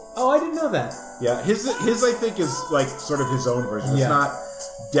 Oh, I didn't know that. Yeah, his I think is like sort of his own version. It's Yeah. not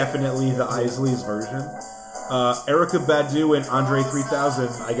definitely the Isley's version. Erykah Badu and Andre 3000,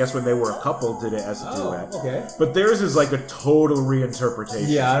 I guess when they were a couple, did it as a duet. Okay. But theirs is like a total reinterpretation.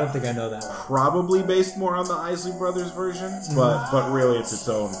 Yeah, I don't think I know that one. Probably based more on the Isley Brothers version, but really it's its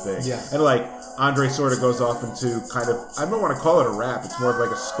own thing. Yeah. And like Andre sort of goes off into kind of, I don't want to call it a rap. It's more of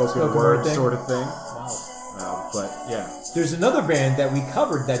like a spoken word thing. sort of thing. Wow. But yeah. There's another band that we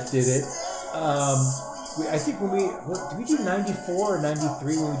covered that did it. I think when did we do 94 or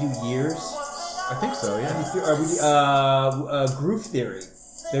 93 when we do Years? I think so, yeah. 93, or we Groove Theory.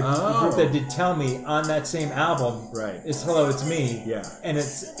 The group that did Tell Me on that same album. Right. It's Hello, It's Me. Yeah. And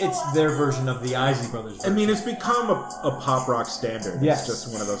it's their version of the Isley Brothers version. I mean, it's become a pop rock standard. Yes. It's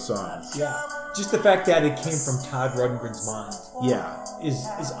just one of those songs. Yeah. Just the fact that it came from Todd Rundgren's mind Yeah. is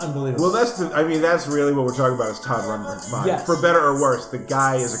unbelievable. Well, that's really what we're talking about is Todd Rundgren's mind. Yes. For better or worse, the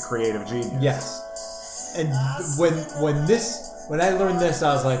guy is a creative genius. Yes. And when I learned this,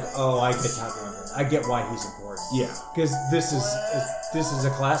 I was like, oh, I get Todd Rundgren. I get why he's important. Yeah. Because this is a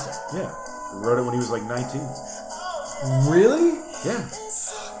classic. Yeah. He wrote it when he was like 19. Really? Yeah.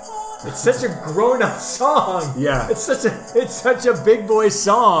 It's such a grown-up song. Yeah. It's such a big boy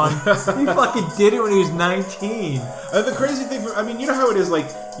song. He fucking did it when he was 19. The crazy thing, you know how it is, like,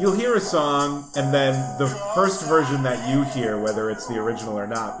 you'll hear a song, and then the first version that you hear, whether it's the original or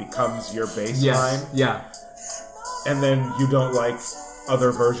not, becomes your bass line, Yeah. and then you don't like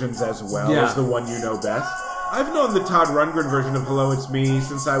other versions as well Yeah. as the one you know best. I've known the Todd Rundgren version of Hello, It's Me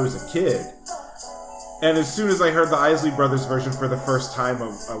since I was a kid. And as soon as I heard the Isley Brothers version for the first time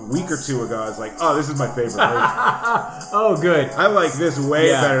a week or two ago, I was like, oh, this is my favorite version. Oh, good. I like this way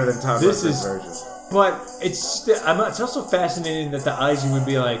Yeah. better than Todd This Rundgren's is- version. But it's also fascinating that the Isley would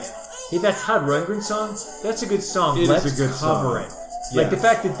be like, hey, that Todd Rundgren song, that's a good song. It is Let's a good cover song. it. Yeah. Like the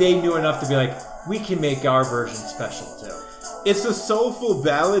fact that they knew enough to be like, we can make our version special too. It's a soulful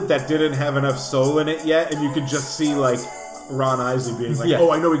ballad that didn't have enough soul in it yet, and you could just see, like, Ron Isley being like, Yeah.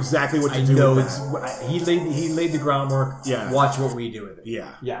 oh, I know exactly what to I do know with it's that. he laid the groundwork. Yeah. Watch what we do with it.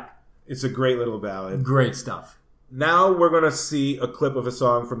 Yeah. Yeah. It's a great little ballad. Great stuff. Now we're going to see a clip of a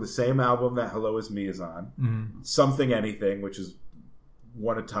song from the same album that Hello, It's Me is on. Mm-hmm. Something Anything, which is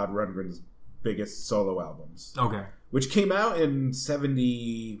one of Todd Rundgren's biggest solo albums, Okay. which came out in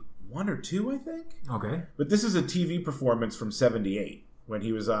 71 or 2, I think. Okay. But this is a TV performance from 78 when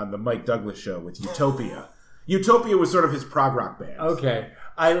he was on the Mike Douglas show with Utopia. Utopia was sort of his prog rock band. Okay.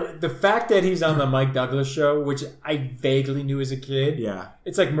 The fact that he's on the Mike Douglas show, which I vaguely knew as a kid. Yeah.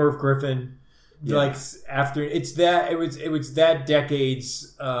 It's like Merv Griffin. Yeah. Like after it was that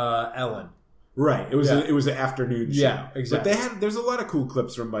decade's Ellen. Right. It was Yeah. it was an afternoon show. Yeah, exactly. But there's a lot of cool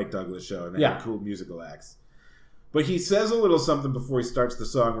clips from Mike Douglas show and they Yeah. had cool musical acts. But he says a little something before he starts the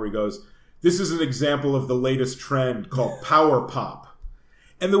song where he goes, "This is an example of the latest trend called power pop."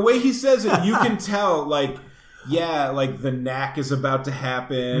 And the way he says it, you can tell, like, yeah, like the knack is about to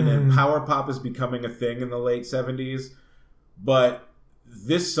happen and power pop is becoming a thing in the late 70s. But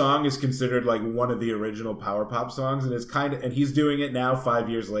this song is considered like one of the original power pop songs, and it's and he's doing it now 5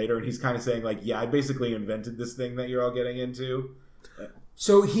 years later, and he's kind of saying like, yeah, I basically invented this thing that you're all getting into.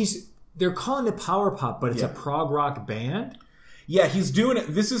 So they're calling it power pop, but it's Yeah. a prog rock band? Yeah, he's doing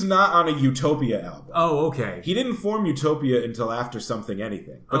it. This is not on a Utopia album. Oh, okay. He didn't form Utopia until after Something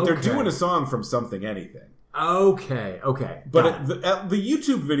Anything, but they're Okay. doing a song from Something Anything. Okay. But Got it. the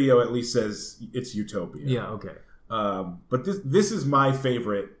YouTube video at least says it's Utopia. Yeah, okay. But this is my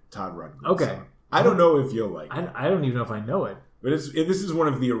favorite Todd Rundgren Okay. song. I don't know if you'll like it, I don't even know if I know it. but this is one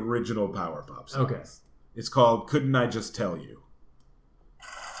of the original power pop songs. Okay. It's called "Couldn't I Just Tell You."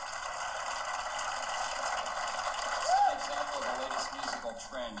 An example of the latest musical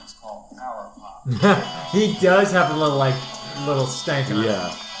trend is called power pop. He does have a little stank on it.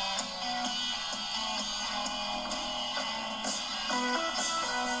 Yeah.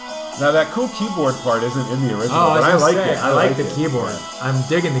 Now that cool keyboard part isn't in the original, Oh, but I was like gonna say, it. I like the it. keyboard. I'm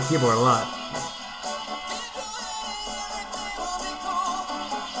digging the keyboard a lot.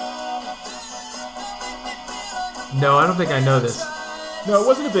 No, I don't think I know this. No, it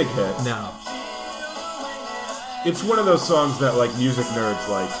wasn't a big hit. No. It's one of those songs that like music nerds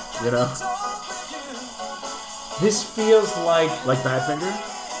like, you know, This feels like like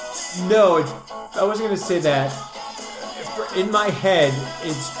Badfinger. no. I wasn't going to say that. In my head,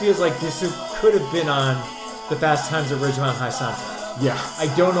 it feels like this could have been on the Fast Times at Ridgemont High soundtrack. Yeah,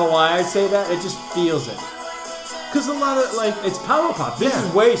 I don't know why I say that. It just feels it. because a lot of like It's power pop. This Yeah.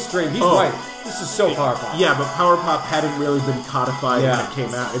 is way straight. He's Oh. right. This is so power pop. yeah, but power pop hadn't really been codified Yeah. when it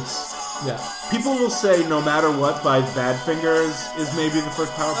came out. It's Yeah. people will say "No Matter What" by Badfinger is maybe the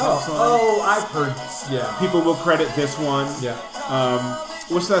first power pop song. I've heard. Yeah. People will credit this one. Yeah.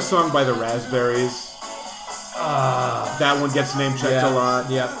 What's that song by the Raspberries? That one gets name checked Yeah. a lot.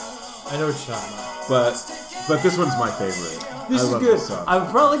 Yeah. I know what you're talking about. But this one's my favorite. This I is love good. This song. I would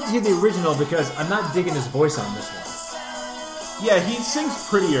probably like to hear the original because I'm not digging his voice on this one. Yeah, he sings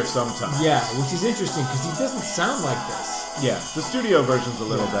prettier sometimes. Yeah, which is interesting because he doesn't sound like this. Yeah, the studio version's a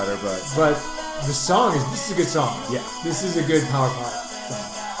little better, but But the song this is a good song. Yeah. This is a good power pop song.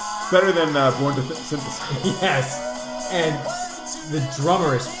 it's better than Born to Synthesize. Yes. And the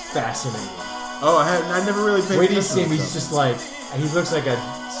drummer is fascinating. Oh, I never really paid Wait till you attention see him, to he's this just like, he looks like a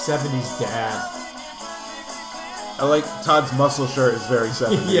 70s dad. song. I like Todd's muscle shirt is very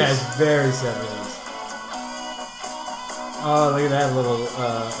 70s. Yeah, it's very 70s. Oh, look at that little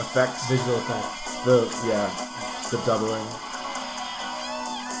Effects. visual effect. The doubling.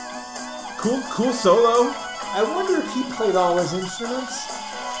 Cool solo. I wonder if he played all his instruments.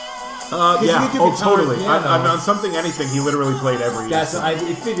 Yeah. you could do Oh, guitar and totally. piano. On Something Anything, he literally played every. That's instrument.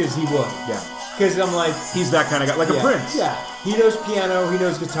 it figures he would. Yeah. Because I'm like, He's that kind of guy, like a yeah, Prince. Yeah, he knows piano, he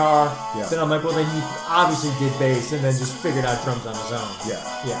knows guitar. Yeah. Then I'm like, well, then he obviously did bass and then just figured out drums on his own. Yeah.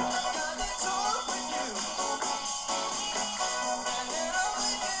 Yeah.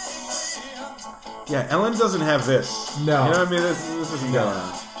 Yeah, Ellen doesn't have this. No. You know what I mean? This isn't No. going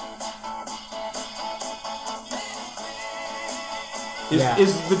on. Yeah.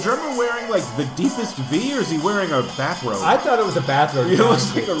 Is the drummer wearing like the deepest V, or is he wearing a bathrobe? I thought it was a bathrobe. It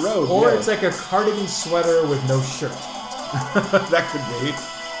looks like a robe, Or yeah. it's like a cardigan sweater with no shirt, That could be.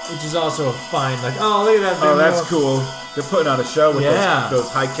 which is also a fine. Like, oh, look at that. Oh, thing, that's you know. cool. They're putting on a show with Yeah. those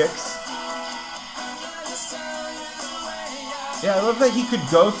high kicks. Yeah, I love that he could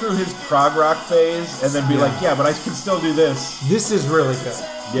go through his prog rock phase and then be like, yeah, but I can still do this. This is really good.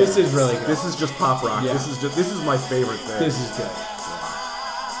 Yeah. This is really good. This is just pop rock. Yeah. This is my favorite thing. This is good.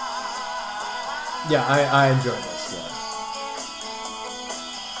 Yeah, I enjoy this. Yeah.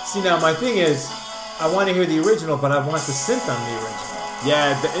 See, now my thing is, I want to hear the original, but I want the synth on the original.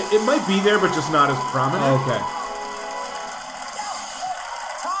 Yeah, it might be there, but just not as prominent. Okay.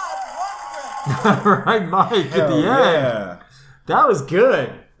 Right, Mike, at Hell the end. yeah. That was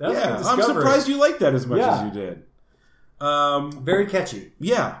good. That was a Yeah, good I'm discovery. surprised you liked that as much Yeah. as you did. Very catchy.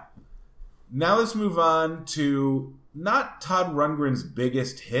 Yeah. Now let's move on to not Todd Rundgren's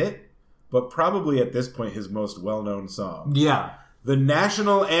biggest hit, but probably at this point his most well-known song. Yeah. The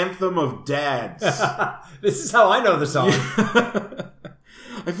national anthem of dads. This is how I know the song.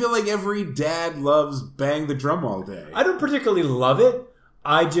 I feel like every dad loves Bang the Drum All Day. I don't particularly love it.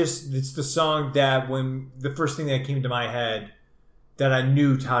 It's the song that when the first thing that came to my head that I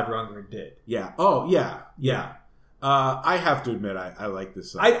knew Todd Rundgren did. Yeah. Oh, yeah. Yeah. I have to admit, I like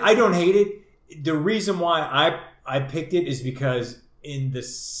this song. I don't hate it. The reason why I picked it is because in the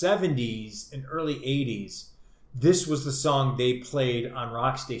 70s and early 80s, this was the song they played on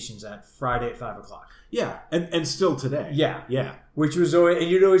rock stations at Friday at 5 o'clock. Yeah, and still today. Yeah. Yeah. Which was always,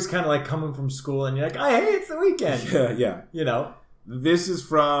 and you'd always kind of like coming from school and you're like, oh, hey, it's the weekend. Yeah, yeah. You know? This is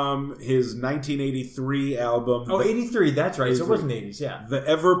from his 1983 album. Oh, 83, that's right. So it wasn't 80s, yeah. The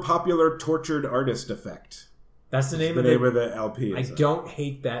Ever Popular Tortured Artist Effect. That's the name The name of the LP. I don't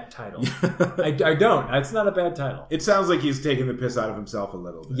hate that title. I don't. That's not a bad title. It sounds like he's taking the piss out of himself a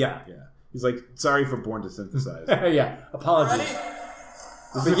little bit. Yeah. Yeah. He's like, sorry for Born to Synthesize. Yeah. Apologies.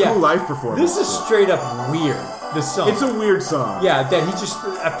 This is a cool live performance. This is straight up weird. This song. It's a weird song. Yeah, that he just.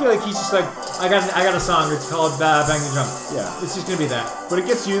 I feel like he's just like, I got a song. It's called Bang the Drum. Yeah. It's just gonna be that. But it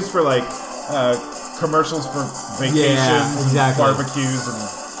gets used for like commercials for vacations, exactly. and barbecues, and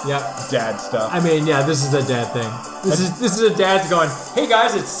Yeah. dad stuff. I mean, yeah, this is a dad thing. This is a dad's going, hey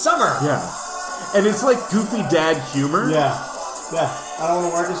guys, it's summer. Yeah. And it's like goofy dad humor. Yeah. Yeah. I don't want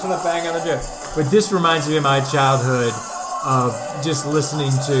to work. I just want to bang on the gym. But this reminds me of my childhood of just listening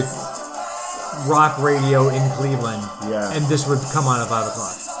to rock radio in Cleveland. Yeah. And this would come on at 5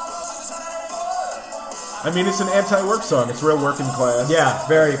 o'clock. I mean, it's an anti-work song. It's real working class. Yeah.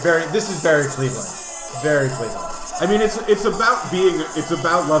 Very, very. This is very Cleveland. Very Cleveland. I mean, it's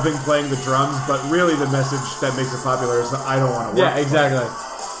about loving playing the drums, but really the message that makes it popular is that I don't want to work. Yeah. Exactly.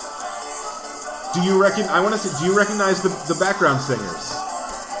 Do you recognize the background singers?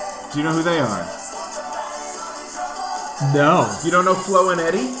 Do you know who they are? No. You don't know Flo and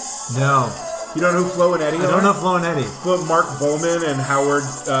Eddie? No. You don't know who Flo and Eddie are? I don't know Flo and Eddie. Mark Volman and Howard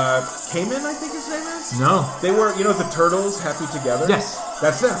Kamen, I think his name is? No. They were, the Turtles, Happy Together? Yes.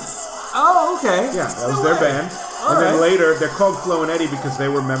 That's them. Oh, okay. Yeah, that was their band. All and then right. later, they're called Flo and Eddie because they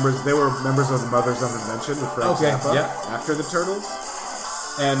were members of the Mothers of Invention with Frank Okay, Zappa yeah. after the Turtles.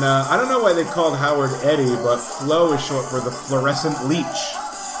 And I don't know why they called Howard Eddie, but Flo is short for the Fluorescent Leech,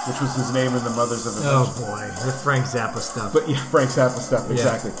 which was his name in the Mothers of Oh Invention. boy, the Frank Zappa stuff. But yeah, Frank Zappa stuff,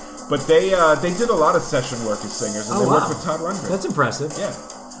 exactly. But they did a lot of session work as singers, and Oh, they wow. worked with Todd Rundgren. That's impressive. Yeah.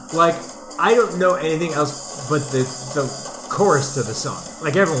 Like, I don't know anything else but the chorus to the song.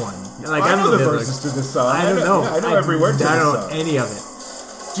 Like everyone. Like I know the lyrics. verses to this song. I don't know. Yeah, I know every word to I this don't know song. any of it.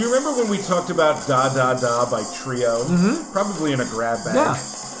 Do you remember when we talked about Da Da Da by Trio? Mm-hmm. Probably in a grab bag. Yeah.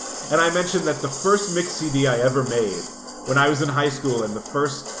 And I mentioned that the first mix CD I ever made when I was in high school, and the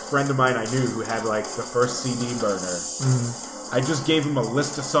first friend of mine I knew who had like the first CD burner, I just gave him a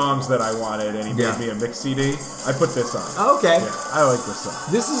list of songs that I wanted, and he Yeah. made me a mix CD. I put this on. Okay. Yeah, I like this song.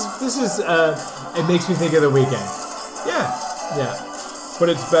 This is it makes me think of the weekend. Yeah, Yeah. but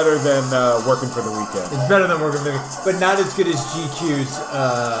it's better than Working for the Weekend. It's better than Morgan Freeman, but not as good as GQ's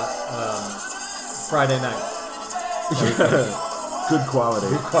Friday night. Good quality.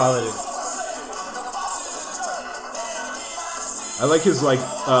 Good quality. I like his like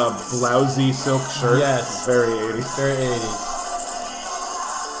blousy silk shirt. Yes. Very 80s. Very 80s.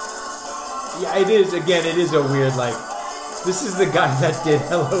 Yeah, it is. Again, it is a weird, like, this is the guy that did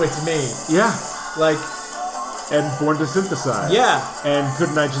Hello, It's Me. Yeah. Like, And Born to Synthesize. Yeah. And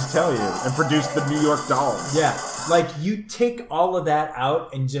Couldn't I Just Tell You? And produced the New York Dolls. yeah. Like, you take all of that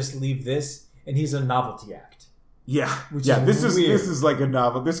out and just leave this, and he's a novelty act. Yeah. Which yeah, is this weird. is like a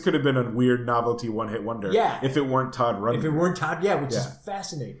novel. This could have been a weird novelty one-hit wonder. Yeah. If it weren't Todd Rundgren. If it weren't Todd, which is Yeah.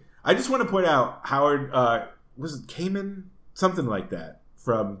 fascinating. I just want to point out Howard, was it Kamen? Something like that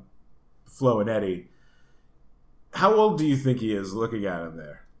from Flo and Eddie. How old do you think he is looking at him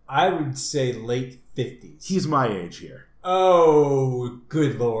there? I would say late 50s. He's my age here. Oh,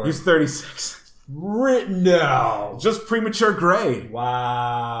 good lord. He's 36. No. Just premature gray.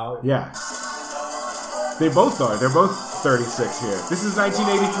 Wow. Yeah. They both are. They're both 36 here. This is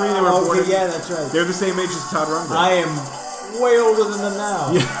 1983. They were born. Okay, yeah, that's right. They're the same age as Todd Rundgren. I am way older than them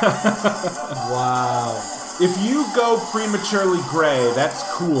now. Wow. If you go prematurely gray, that's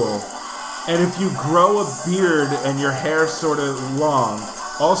cool. And if you grow a beard and your hair's sort of long,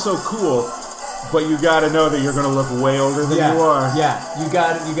 also cool. But you got to know that you're going to look way older than you are. Yeah, you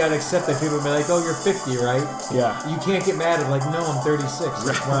got to accept that people will be like, "Oh, you're 50, right?" Yeah. You can't get mad at like, "No, I'm 36."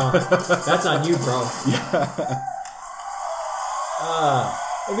 Like, well, that's on you, bro.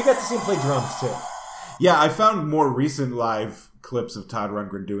 And we got to see him play drums too. Yeah, I found more recent live clips of Todd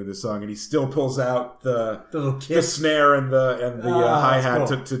Rundgren doing this song, and he still pulls out the little the kick. snare and the hi-hat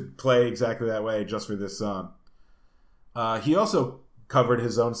that's cool. to play exactly that way just for this song. He also covered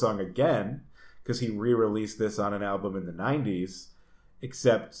his own song again because he re-released this on an album in the 90s,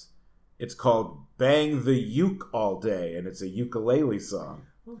 except it's called Bang the Uke All Day, and it's a ukulele song.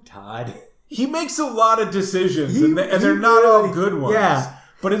 Oh, Todd. He makes a lot of decisions, and they're not all good ones. Yeah.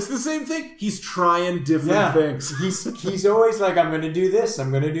 But it's the same thing. He's trying different things. He's always like, I'm going to do this, I'm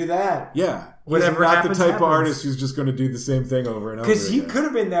going to do that. Yeah. Whatever He's not happens, the type happens. of artist who's just going to do the same thing over and over Because he again. could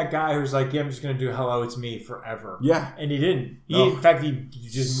have been that guy who's like, yeah, I'm just going to do Hello, It's Me forever. Yeah. And he didn't. No. In fact, he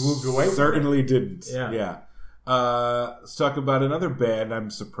just moved away from it. Certainly didn't. Yeah. Let's talk about another band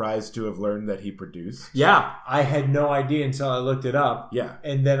I'm surprised to have learned that he produced. Yeah. I had no idea until I looked it up. Yeah.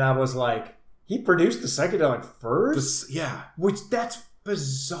 And then I was like, he produced the Psychedelic Furs? Yeah. Which, that's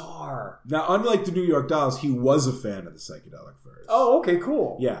bizarre. Now, unlike the New York Dolls, he was a fan of the Psychedelic Furs. Oh, okay,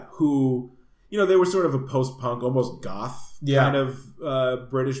 cool. Yeah. Who, they were sort of a post-punk, almost goth kind of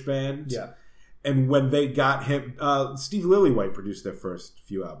British band. Yeah. And when they got him, Steve Lillywhite produced their first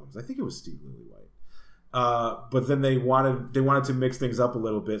few albums. I think it was Steve Lillywhite. But then they wanted to mix things up a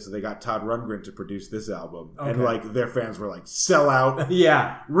little bit, so they got Todd Rundgren to produce this album. Okay. And their fans were like, sell out.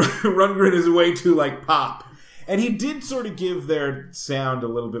 Yeah. Rundgren is way too pop. And he did sort of give their sound a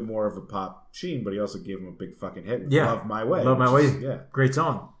little bit more of a pop sheen, but he also gave them a big fucking hit. With Yeah. Love My Way. Love My Way. Yeah. Great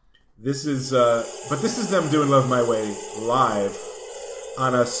song. This is them doing Love My Way live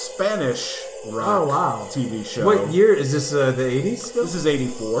on a Spanish rock TV show. What year? Is this the 80s? This is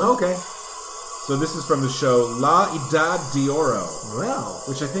 84. Okay. So this is from the show La Edad de Oro, Well.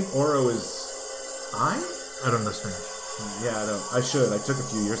 which I think Oro is I don't know Spanish. Yeah, I should. I took a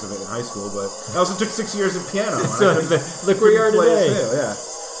few years of it in high school, but I also took 6 years of piano. and So, I couldn't- look where you are couldn't play a today. scale, yeah.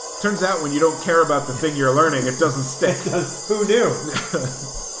 Turns out when you don't care about the thing you're learning, it doesn't stick. Who knew?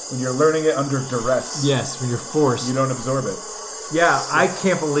 When you're learning it under duress, Yes, when you're forced. you don't absorb it. Yeah, I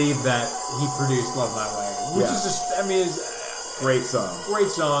can't believe that he produced Love My Way, which Yeah. is just, it's Great song. a great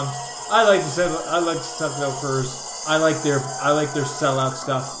song. I like the Psychedelic Furs. I like their sellout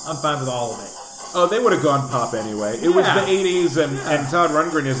stuff. I'm fine with all of it. Oh, they would have gone pop anyway. It was Yeah. the 80s, and Todd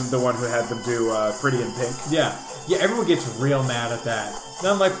Rundgren isn't the one who had them do Pretty in Pink. Yeah, everyone gets real mad at that. And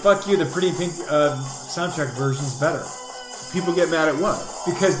I'm like, fuck you. The Pretty in Pink soundtrack version's better People get mad at what?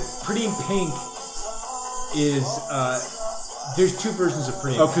 because Pretty in Pink is there's two versions of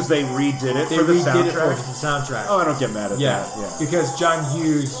Pretty in Oh, Pink. because they redid it They for the redid it for soundtrack? the soundtrack. Oh, I don't get mad at Yeah, that. Yeah. because John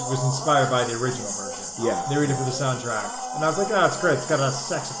Hughes was inspired by the original version. Yeah. They redid it for the soundtrack, and I was like, "Oh, it's great. It's got a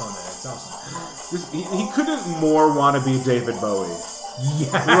saxophone in it. It's awesome." He couldn't more want to be David Bowie.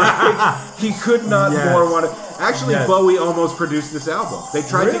 Yeah, He could not Yes. more want to. Actually, Yes. Bowie almost produced this album. They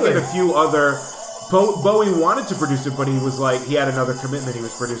tried to Really? get a few other. Bowie wanted to produce it, but he was like, he had another commitment. He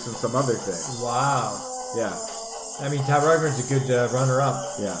was producing some other thing. wow. Yeah, I mean, Todd Rundgren's a good runner-up.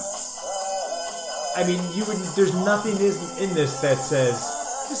 yeah. I mean, there's nothing in this that says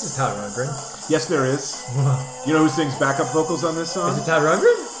this is Todd Rundgren. Yes, there is. You know who sings backup vocals on this song? Is it Todd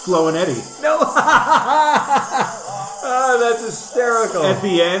Rundgren? Flo and Eddie. No. Oh, that's hysterical. At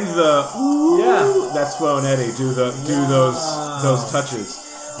the end, Yeah. that's Flo and Eddie do those touches.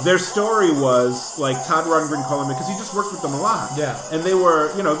 Their story was like Todd Rundgren called him because he just worked with them a lot. Yeah. And they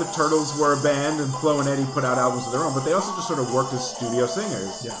were, the Turtles were a band, and Flo and Eddie put out albums of their own, but they also just sort of worked as studio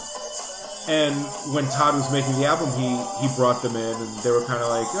singers. Yeah. And when Todd was making the album, he brought them in, and they were kind of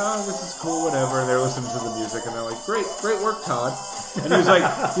like, "Oh, this is cool, whatever." And they're listening to the music, and they're like, "Great work, Todd." And he was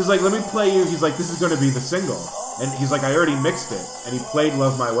like, "Let me play you." He's like, "This is going to be the single," and he's like, "I already mixed it," and he played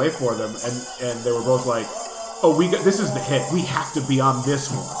 "Love My Way" for them, and they were both like, "Oh, this is the hit. We have to be on this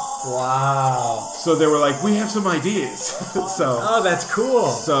one." Wow. So they were like, "We have some ideas." Oh, that's cool.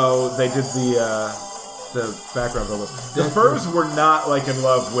 So they did the background vocals. The Furs were not in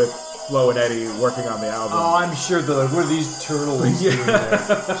love with Flo and Eddie working on the album. Oh, I'm sure they're like, what are these turtles doing there?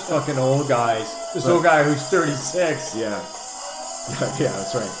 These fucking old guys. This old guy who's 36. Yeah,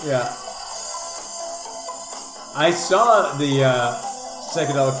 that's right. Yeah. I saw the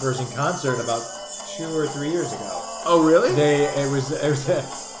Psychedelic Furs in concert about 2 or 3 years ago. Oh, really? It was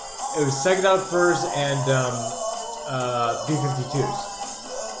Psychedelic Furs and B-52s.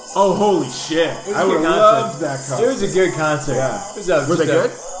 Oh, holy shit! It was I a would good love concert. that concert. It was a good concert. Yeah. It was Were they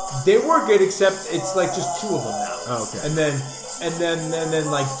good? They were good, except it's like just two of them now. Oh, okay. And then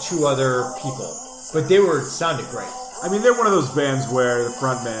like two other people, but they sounded great. I mean, they're one of those bands where the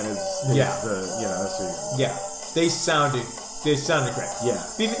front man is Yeah. that's who. Yeah, they sounded great. Yeah.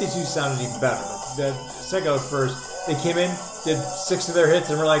 B-52 sounded even better. But the Psychedelic Furs, They came in, did 6 of their hits,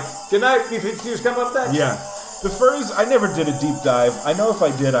 and were like, "Good night, Fuse, come up next." Yeah. The Furs, I never did a deep dive. I know if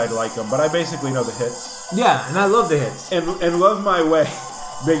I did, I'd like them, but I basically know the hits. Yeah, and I love the hits. And Love My Way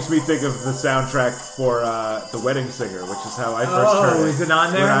makes me think of the soundtrack for The Wedding Singer, which is how I first heard it. Oh, is it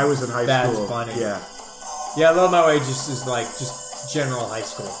on there? When I was in high school. That's funny. Yeah. Yeah, Love My Way just is like just general high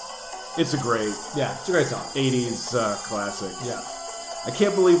school. It's a great Yeah, it's a great song. 80s classic. Yeah. I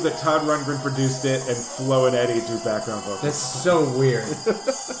can't believe that Todd Rundgren produced it and Flo and Eddie do background vocals. That's so weird.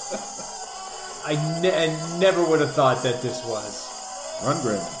 I never would have thought that this was.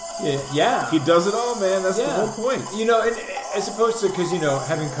 Rundgren. Yeah. He does it all, man. That's the Yeah. whole point. You know, and as opposed to, because, you know,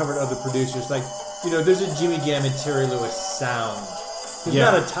 having covered other producers, like, you know, there's a Jimmy Jam and Terry Lewis sound. There's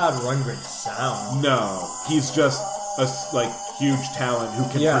Yeah. not a Todd Rundgren sound. No, he's just a huge talent who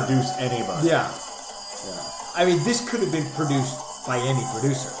can Yeah. produce anybody. Yeah. Yeah. I mean, this could have been produced by any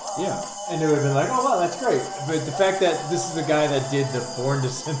producer. Yeah. And they would have been like, oh, wow, that's great. But the fact that this is the guy that did the Born to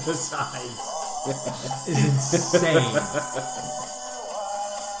Synthesize is insane.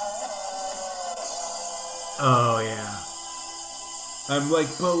 Oh, yeah. I'm like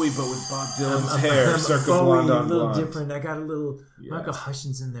Bowie, but with Bob Dylan's hair, circa Bowie, blonde a on little blonde. different. I got a little Yeah. Michael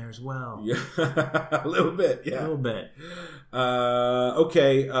Hutchins in there as well. Yeah, a little bit. A Yeah. little bit.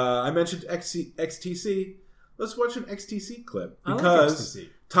 Okay. I mentioned XTC. Let's watch an XTC clip I like because XTC.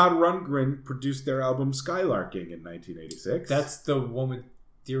 Todd Rundgren produced their album Skylarking in 1986. That's the one with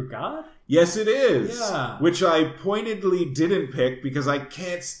Dear God? Yes, it is. Yeah. Which I pointedly didn't pick because I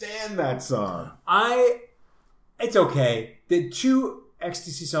can't stand that song. It's okay. The 2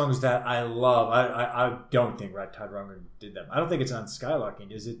 XTC songs that I love, I don't think Todd Rundgren did them. I don't think it's on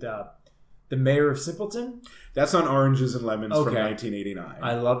Skylarking. Is it The Mayor of Simpleton? That's on Oranges and Lemons from Okay. 1989.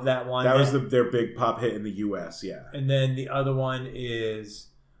 I love that one. That was their big pop hit in the U.S., yeah. And then the other one is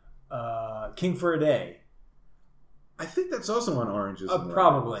King for a Day. I think that's also on Oranges and Lemons.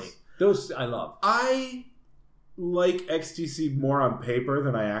 Probably. Those I love. I like XTC more on paper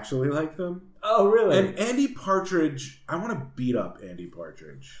than I actually like them. Oh, really? And Andy Partridge, I want to beat up Andy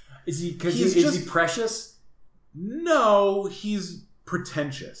Partridge. Is he because He's is just- he precious? No, he's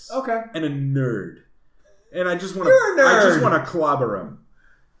pretentious. Okay. And a nerd. And I just want You're a to I just nerd. want to clobber him.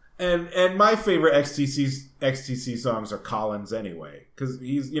 And my favorite XTC songs are Colin's anyway, cuz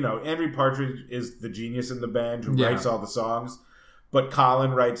he's, you know, Andy Partridge is the genius in the band who Yeah. writes all the songs. But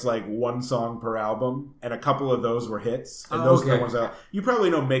Colin writes like one song per album, and a couple of those were hits. And those are the okay. ones that you probably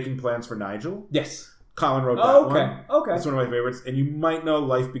know. Making Plans for Nigel. Yes. Colin wrote that Oh, okay. one. Okay. That's one of my favorites. And you might know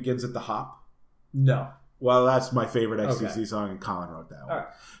Life Begins at the Hop. No. Well, that's my favorite XTC Okay. song, and Colin wrote that one. All right.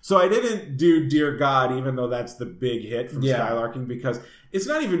 So I didn't do Dear God, even though that's the big hit from Yeah. Skylarking, because it's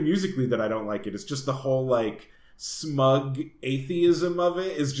not even musically that I don't like it. It's just the whole like smug atheism of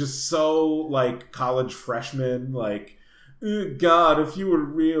it is just so like college freshman, like, God, if you were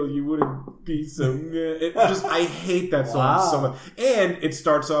real, you wouldn't be so. It just, I hate that song Wow. so much. And it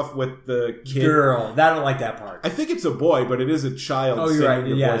starts off with the kid. Girl. I don't like that part. I think it's a boy, but it is a child. Oh, you're singing right.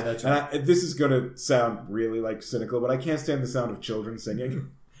 the Yeah, voice. that's And this is going to sound really like cynical, but I can't stand the sound of children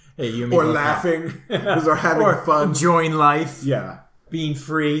singing Hey, you and me or both. laughing because they're having Or fun. enjoying life. Yeah, Being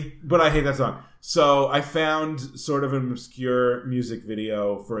free. but I hate that song. So I found sort of an obscure music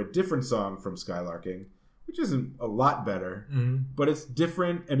video for a different song from Skylarking, which isn't a lot better, but it's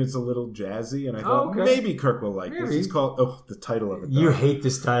different and it's a little jazzy. And I thought okay. maybe Kirk will like this. Maybe. It's called the title of it. You though. hate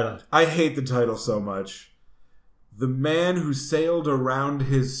this title. I hate the title so much. The Man Who Sailed Around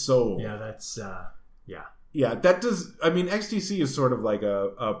His Soul. Yeah, that's yeah. Yeah, that does. I mean, XTC is sort of like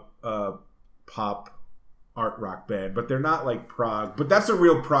a pop art rock band, but they're not like prog. But that's a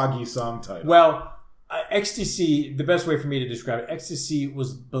real proggy song title. Well, XTC, the best way for me to describe it, XTC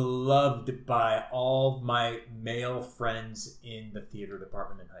was beloved by all my male friends in the theater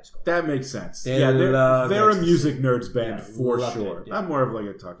department in high school. That makes sense. They Yeah, love they're a XTC. music nerds band Yeah, for loved sure. it, yeah. I'm more of like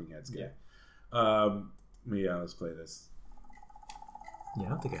a Talking Heads guy. Yeah. Yeah, let's play this. Yeah, I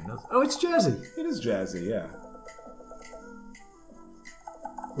don't think I know. Oh, it's jazzy. It is jazzy, yeah.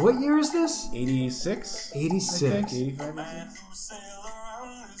 What year is this? 86? 86. I think, 85, 86. Who sail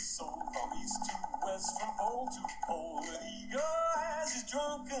around his soul from east to west, from pole to pole, and eager as his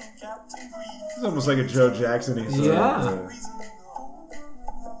drunken captain breathes. It's almost like a Joe Jackson-y song. Yeah.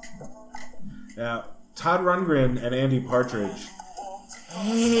 Now, Todd Rundgren and Andy Partridge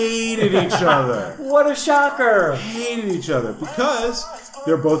hated each other. What a shocker! Hated each other because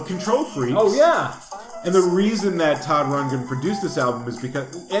they're both control freaks. Oh, yeah. And the reason that Todd Rundgren produced this album is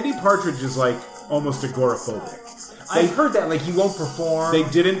because Andy Partridge is like almost agoraphobic. I've heard that. Like, he won't perform. They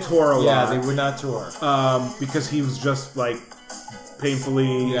didn't tour a Yeah, lot they would not tour. because he was just like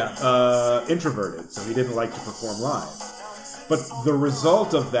painfully introverted, so he didn't like to perform live. But the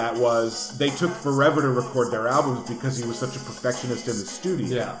result of that was they took forever to record their albums because he was such a perfectionist in the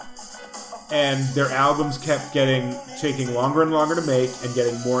studio. Yeah. And their albums kept taking longer and longer to make and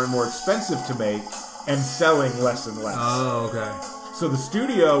getting more and more expensive to make and selling less and less. Oh, okay. So the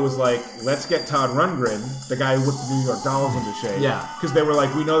studio was like, let's get Todd Rundgren, the guy who whipped the New York Dolls into shape. Yeah. Because they were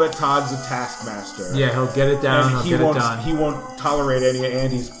like, we know that Todd's a taskmaster. Yeah, he'll get it down. And He'll get it done. he won't tolerate any of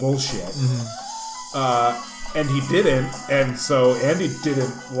Andy's bullshit. And he didn't, and so Andy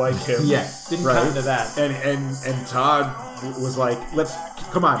didn't like him. Yeah, didn't cut into that. And Todd was like, let's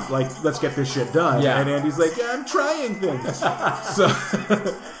get this shit done. Yeah. And Andy's like, yeah, I'm trying things.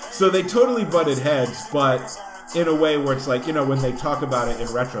 So they totally butted heads, but in a way where it's like, when they talk about it in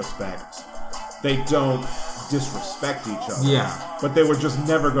retrospect, they don't disrespect each other. Yeah. But they were just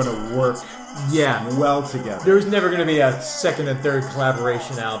never going to work well together. There was never going to be a second and third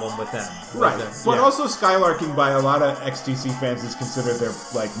collaboration album with them. Right. But also Skylarking by a lot of XTC fans is considered their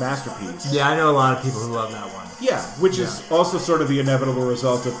masterpiece. Yeah, I know a lot of people who love that one. Yeah, which is also sort of the inevitable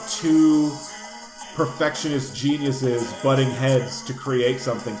result of two perfectionist geniuses butting heads to create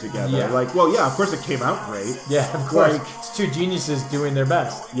something together. Yeah. Of course it came out great. Yeah, of course. It's two geniuses doing their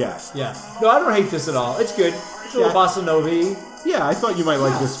best. Yeah. Yeah. No, I don't hate this at all. It's good. It's a little bossa nova. Yeah, I thought you might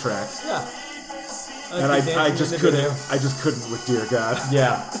like this track. Yeah. And I just couldn't with Dear God.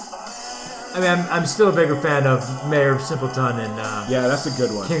 Yeah. I mean, I'm still a bigger fan of Mayor of Simpleton and yeah, that's a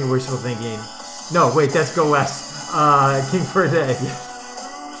good one. King of Wishful Thinking. No, wait, that's Go West. King for a Day.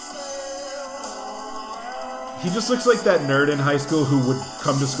 He just looks like that nerd in high school who would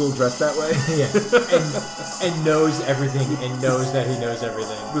come to school dressed that way. Yeah. And knows everything and knows that he knows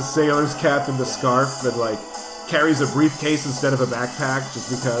everything. The sailor's cap and the scarf and carries a briefcase instead of a backpack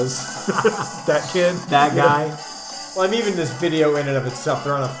just because. That kid. That guy. Well, I'm even this video in and of itself.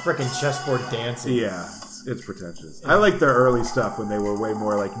 They're on a freaking chessboard dancing. Yeah, it's pretentious. I like their early stuff when they were way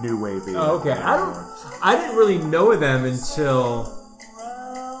more new wavy. Oh, okay. I didn't really know them until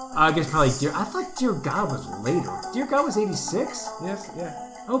I guess probably I thought Dear God was later. Dear God was 86? Yes, yeah.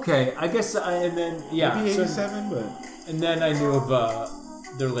 Okay, I guess And then, yeah. Maybe 87, but... And then I knew of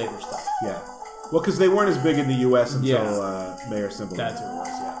their later stuff. Yeah. Well, because they weren't as big in the U.S. until Mayor Simpleton. That's what it was,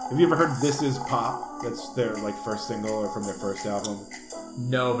 yeah. Have you ever heard This Is Pop? That's their first single or from their first album.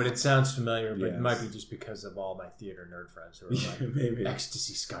 No, but it sounds familiar, but Yes. it might be just because of all my theater nerd friends who are Maybe.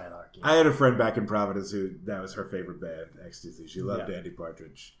 Ecstasy Skylarking. I had a friend back in Providence who that was her favorite band, Ecstasy. She loved Andy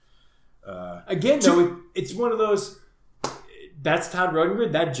Partridge. Again, though, it's one of those. That's Todd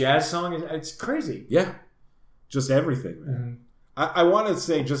Rundgren. That jazz song it's crazy. Yeah, just everything, man. Mm-hmm. I want to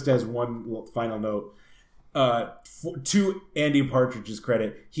say, just as one final note, to Andy Partridge's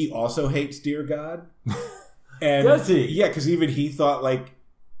credit, he also hates Dear God. And does he? Yeah, because even he thought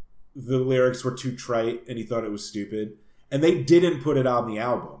the lyrics were too trite, and he thought it was stupid. And they didn't put it on the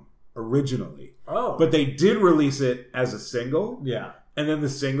album originally. Oh, but they did release it as a single. Yeah. And then the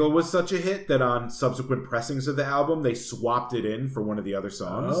single was such a hit that on subsequent pressings of the album, they swapped it in for one of the other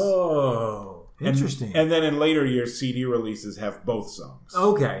songs. Oh, interesting. And then in later years, CD releases have both songs.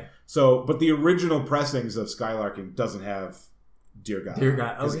 Okay. So, but the original pressings of Skylarking doesn't have Dear God. Dear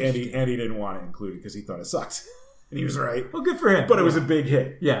God. Because Andy didn't want to include it because he thought it sucked. And he was right. Well, good for him. But it was a big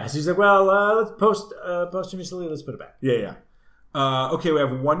hit. Yeah. So he's like, well, let's posthumously, let's put it back. Yeah. Okay, we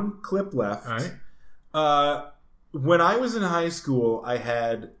have one clip left. All right. When I was in high school, I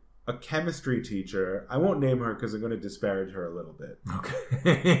had a chemistry teacher. I won't name her because I'm going to disparage her a little bit.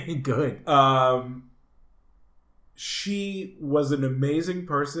 Okay. Good. She was an amazing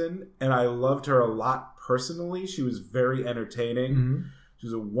person, and I loved her a lot personally. She was very entertaining. Mm-hmm. She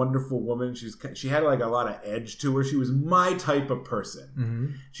was a wonderful woman. She had a lot of edge to her. She was my type of person. Mm-hmm.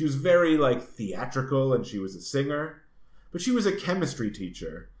 She was very theatrical, and she was a singer. But she was a chemistry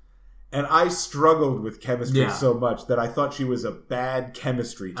teacher. And I struggled with chemistry so much that I thought she was a bad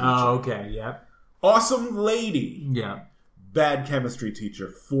chemistry teacher. Oh, okay. Yep. Awesome lady. Yeah. Bad chemistry teacher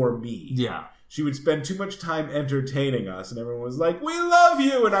for me. Yeah. She would spend too much time entertaining us, and everyone was like, "We love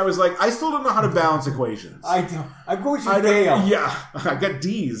you," and I was like, "I still don't know how to balance equations." I don't. I'm going to fail. Yeah, I got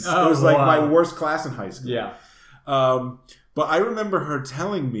D's. Oh, it was my worst class in high school. Yeah. But I remember her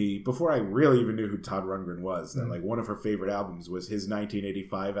telling me, before I really even knew who Todd Rundgren was, that one of her favorite albums was his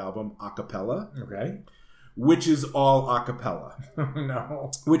 1985 album, Acapella. Okay. Which is all acapella.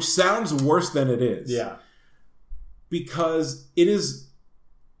 No. Which sounds worse than it is. Yeah. Because it is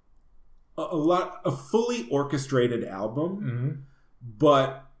a fully orchestrated album, Mm-hmm.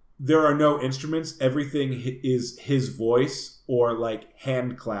 but there are no instruments. Everything is his voice or like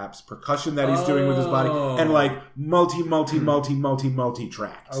hand claps, percussion that he's doing with his body, and like multi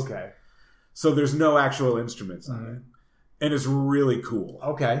tracks. Okay. So there's no actual instruments on it. And it's really cool.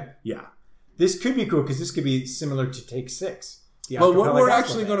 Okay. Yeah. This could be cool because this could be similar to Take 6. Well, what we're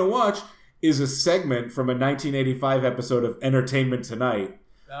actually going to watch is a segment from a 1985 episode of Entertainment Tonight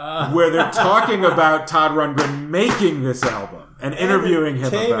where they're talking about Todd Rundgren making this album and interviewing him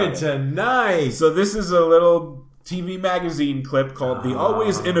about Entertainment it. Tonight. So this is a little TV magazine clip called The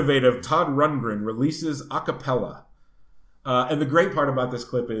Always Innovative Todd Rundgren Releases a cappella. And the great part about this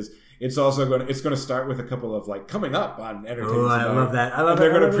clip is it's going to start with a couple of like coming up on Entertainment Tonight. I love that.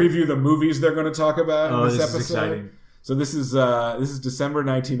 They're going to preview the movies they're going to talk about in this this episode. is exciting. So this is December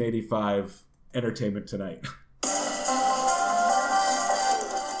 1985 Entertainment Tonight.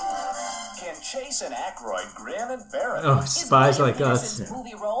 Can Chase and Aykroyd grin and bear it? Oh, Spies Like Us. Is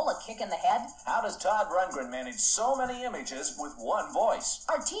movie role a kick in the head? How does Todd Rundgren manage so many images with one voice?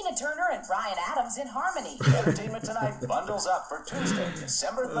 Are Tina Turner and Bryan Adams in harmony? Entertainment Tonight bundles up for Tuesday,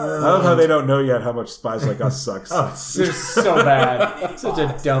 December 3rd. I love how they don't know yet how much Spies Like Us sucks. Oh, it's so bad. Such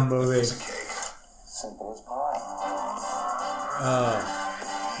a dumb movie. Simple as pie.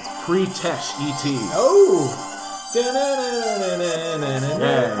 Pre-Tesh E.T. Oh. A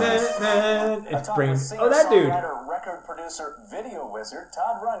It's talk bringing. with Oh, that dude. singer-songwriter, record producer, video wizard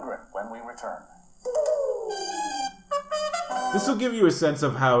Todd Rundgren when we return. This will give you a sense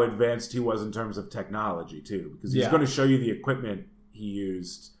of how advanced he was in terms of technology too, because he's Yeah. going to show you the equipment he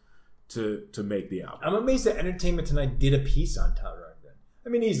used to make the album. I'm amazed that Entertainment Tonight did a piece on Todd Rundgren. I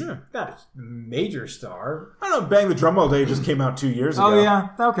mean, he's not a major star. I don't know. Bang the Drum All Day just came out 2 years ago. Oh yeah,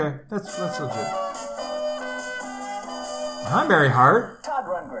 okay, that's legit. Hi, Barry Hart. Todd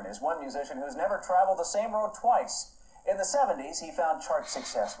Rundgren is one musician who's never traveled the same road twice. In the 70s, he found chart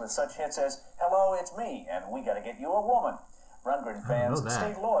success with such hits as Hello, It's Me and We Gotta Get You a Woman. Rundgren fans know that.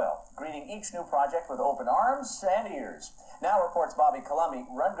 stayed loyal, greeting each new project with open arms and ears. Now, reports Bobby Columbi,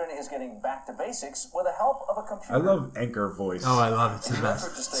 Rundgren is getting back to basics with the help of a computer. I love Anchor voice. Oh, I love it. It's In the an effort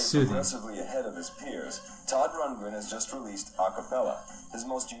to best. stay Soothing. progressively ahead of his peers, Todd Rundgren has just released A Cappella, his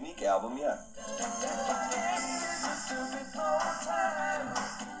most unique album yet.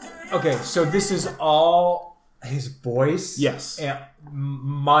 Okay, so this is all his voice. Yes. And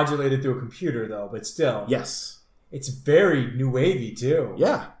modulated through a computer, though, but still. Yes. It's very new wavy, too.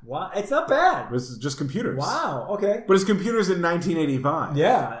 Yeah. Wow. It's not bad. This is just computers. Wow. Okay. But it's computers in 1985.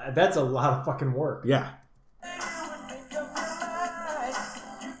 Yeah, that's a lot of fucking work. Yeah.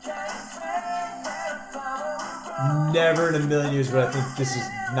 Never in a million years would I think this is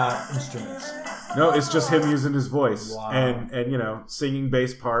not instruments. No, it's just him using his voice Wow. and you know, singing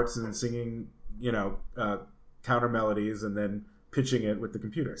bass parts and singing, you know, counter melodies and then pitching it with the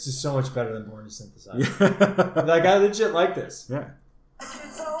computer. This is so much better than Born to Synthesize. Yeah. Like, I legit like this. Yeah. The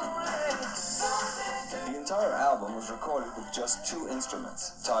entire album was recorded with just two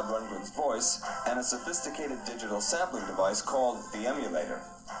instruments, Todd Rundgren's voice and a sophisticated digital sampling device called the emulator.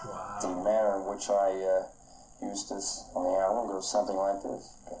 The manner in which I use this on the album goes something like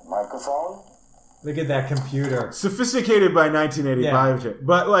this. Got a microphone. Look at that computer. Sophisticated by 1985,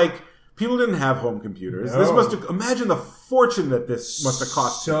 but like people didn't have home computers. This No. must have, imagine the fortune that this must have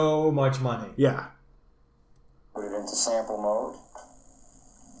cost. So much money. Yeah. Put it into sample mode.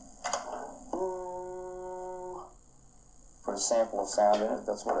 Ooh. Put a sample of sound in it.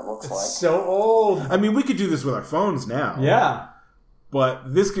 That's what it looks like. So old. I mean, we could do this with our phones now. Yeah.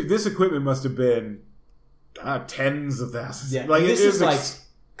 But this equipment must have been tens of thousands. Yeah. Like This it is like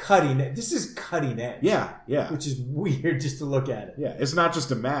cutting. This is cutting edge. yeah, yeah. Which is weird just to look at it. Yeah, it's not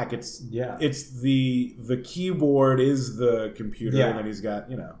just a Mac. It's Yeah. It's the keyboard is the computer, Yeah. and then he's got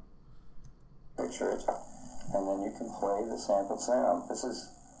Picture it. And then you can play the sampled sound. This is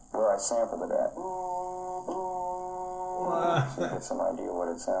where I sampled it at. So you get some idea what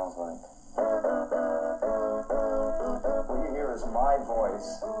it sounds like. What you hear is my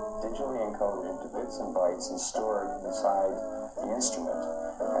voice digitally encoded into bits and bytes and stored inside the instrument.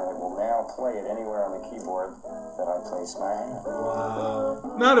 And it will now play it anywhere on the keyboard that I place my hand.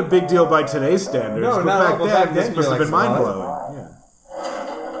 not a big deal by today's standards. No, but not back all- but then, back this then must you're have been like, mind what? blowing. Yeah.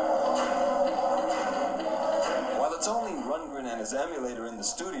 While it's only Rundgren and his emulator in the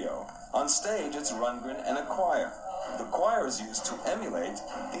studio, on stage it's Rundgren and a choir. The choir is used to emulate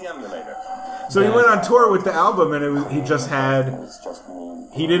the emulator. So he went on tour with the album, and he just had. It's just me.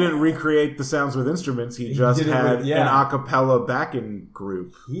 He didn't recreate the sounds with instruments. He just did it had with- yeah. an a cappella backing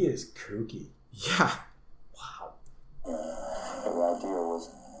group. He is kooky. Yeah. Wow. The idea was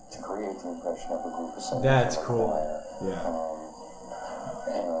to create the impression of a group of singers. That's and a cool. choir. Yeah.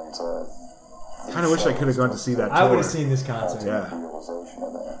 And Kind of wish I could have gone to see that tour. I would have seen this concert. Yeah. realization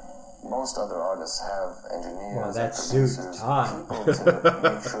of that. Most other artists have engineers Wow, that and suit, producers, Todd. people to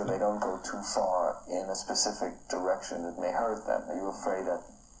make sure they don't go too far in a specific direction that may hurt them. Are you afraid that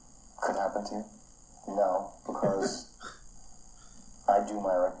could happen to you? No, because I do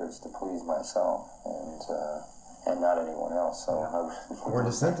my records to please myself and not anyone else. So Or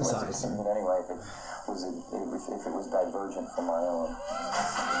to synthesize. Anyway, if it was divergent from my own.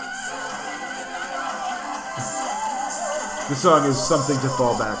 The song is something to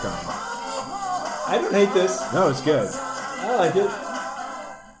fall back on. I don't hate this. No, it's good. I like it.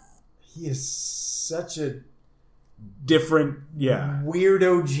 He is such a Different, yeah.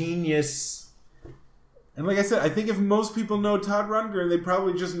 weirdo genius. And like I said, I think if most people know Todd Rundgren, they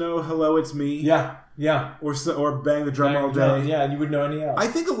probably just know "Hello, It's Me," Yeah. or "Bang the Drum All Day." Yeah, and you would know any else. I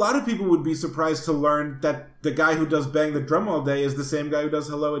think a lot of people would be surprised to learn that the guy who does "Bang the Drum All Day" is the same guy who does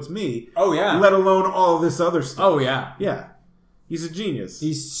 "Hello, It's Me." Oh, yeah. Let alone all this other stuff. Oh, yeah. Yeah, he's a genius.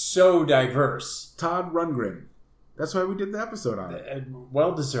 He's so diverse. Todd Rundgren. That's why we did the episode on it.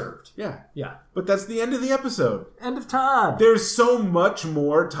 Well deserved. Yeah, Yeah. but that's the end of the episode. End of Todd. There's so much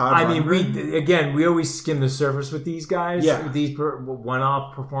more Todd. I mean, Rundgren. we always skim the surface with these guys, Yeah. with these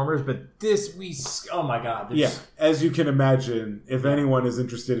one-off performers, but this Oh my God. Yeah, as you can imagine, if anyone is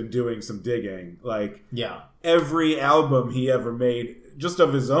interested in doing some digging, like Yeah. every album he ever made, just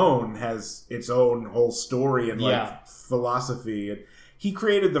of his own, has its own whole story and philosophy. And he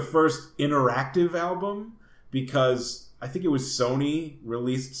created the first interactive album because I think it was Sony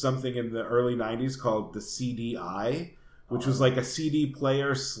released something in the early 90s called the CDI, which was like a CD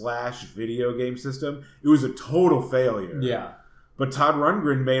player / video game system. It was a total failure. Yeah. But Todd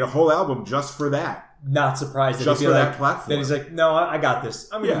Rundgren made a whole album just for that. Not surprised that Just he'd for be that like, platform. Then he's like, no, I got this.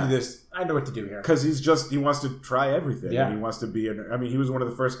 I'm going to Yeah. do this. I know what to do here. Because he wants to try everything. Yeah. And he wants to be he was one of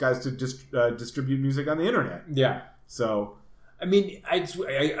the first guys to distribute music on the internet. Yeah. So, I mean, I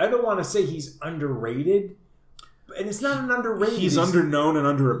don't want to say he's underrated, and it's not an underrated. he's underknown and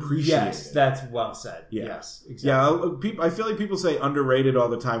underappreciated. Yes, that's well said. Yeah. Yes, exactly. Yeah, I feel like people say underrated all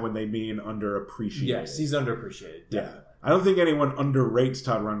the time when they mean underappreciated. Yes, he's underappreciated. Yeah. Definitely. I don't think anyone underrates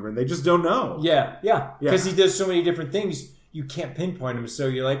Todd Rundgren. They just don't know. Yeah. Because he does so many different things, you can't pinpoint him. So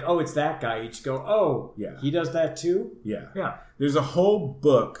you're like, oh, it's that guy. You just go, oh, Yeah. he does that too? Yeah. Yeah. There's a whole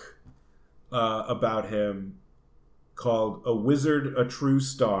book about him called A Wizard, a True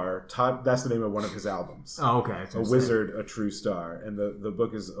Star. Todd, that's the name of one of his albums. Oh, okay. A Wizard, a True Star. And the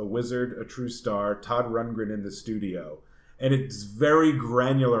book is A Wizard, a True Star, Todd Rundgren in the Studio. And it's very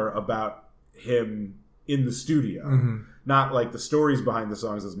granular about him in the studio. Mm-hmm. Not like the stories behind the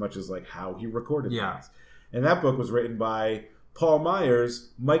songs as much as like how he recorded Yeah. things. And that book was written by Paul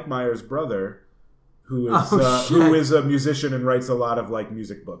Myers, Mike Myers' brother, who is a musician and writes a lot of like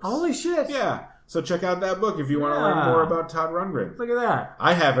music books. Holy shit. Yeah. So check out that book if you want to learn more about Todd Rundgren. Look at that.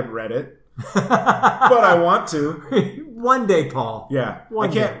 I haven't read it, but I want to. One day, Paul. Yeah.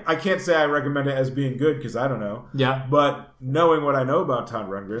 I can't say I recommend it as being good because I don't know. Yeah. But knowing what I know about Todd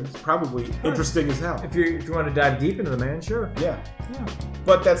Rundgren is probably interesting as hell. If you want to dive deep into the man, sure. Yeah.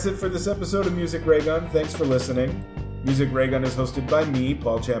 But that's it for this episode of Music Raygun. Thanks for listening. Music Raygun is hosted by me,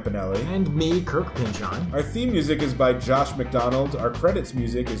 Paul Champanelli. And me, Kirk Pinchon. Our theme music is by Josh McDonald. Our credits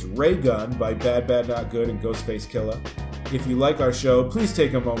music is Ray Gun by Bad Bad Not Good and Ghostface Killah. If you like our show, please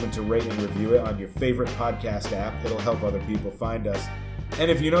take a moment to rate and review it on your favorite podcast app. It'll help other people find us.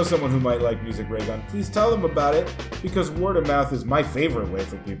 And if you know someone who might like Music Raygun, please tell them about it, because word of mouth is my favorite way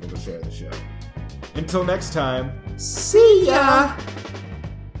for people to share the show. Until next time, See ya!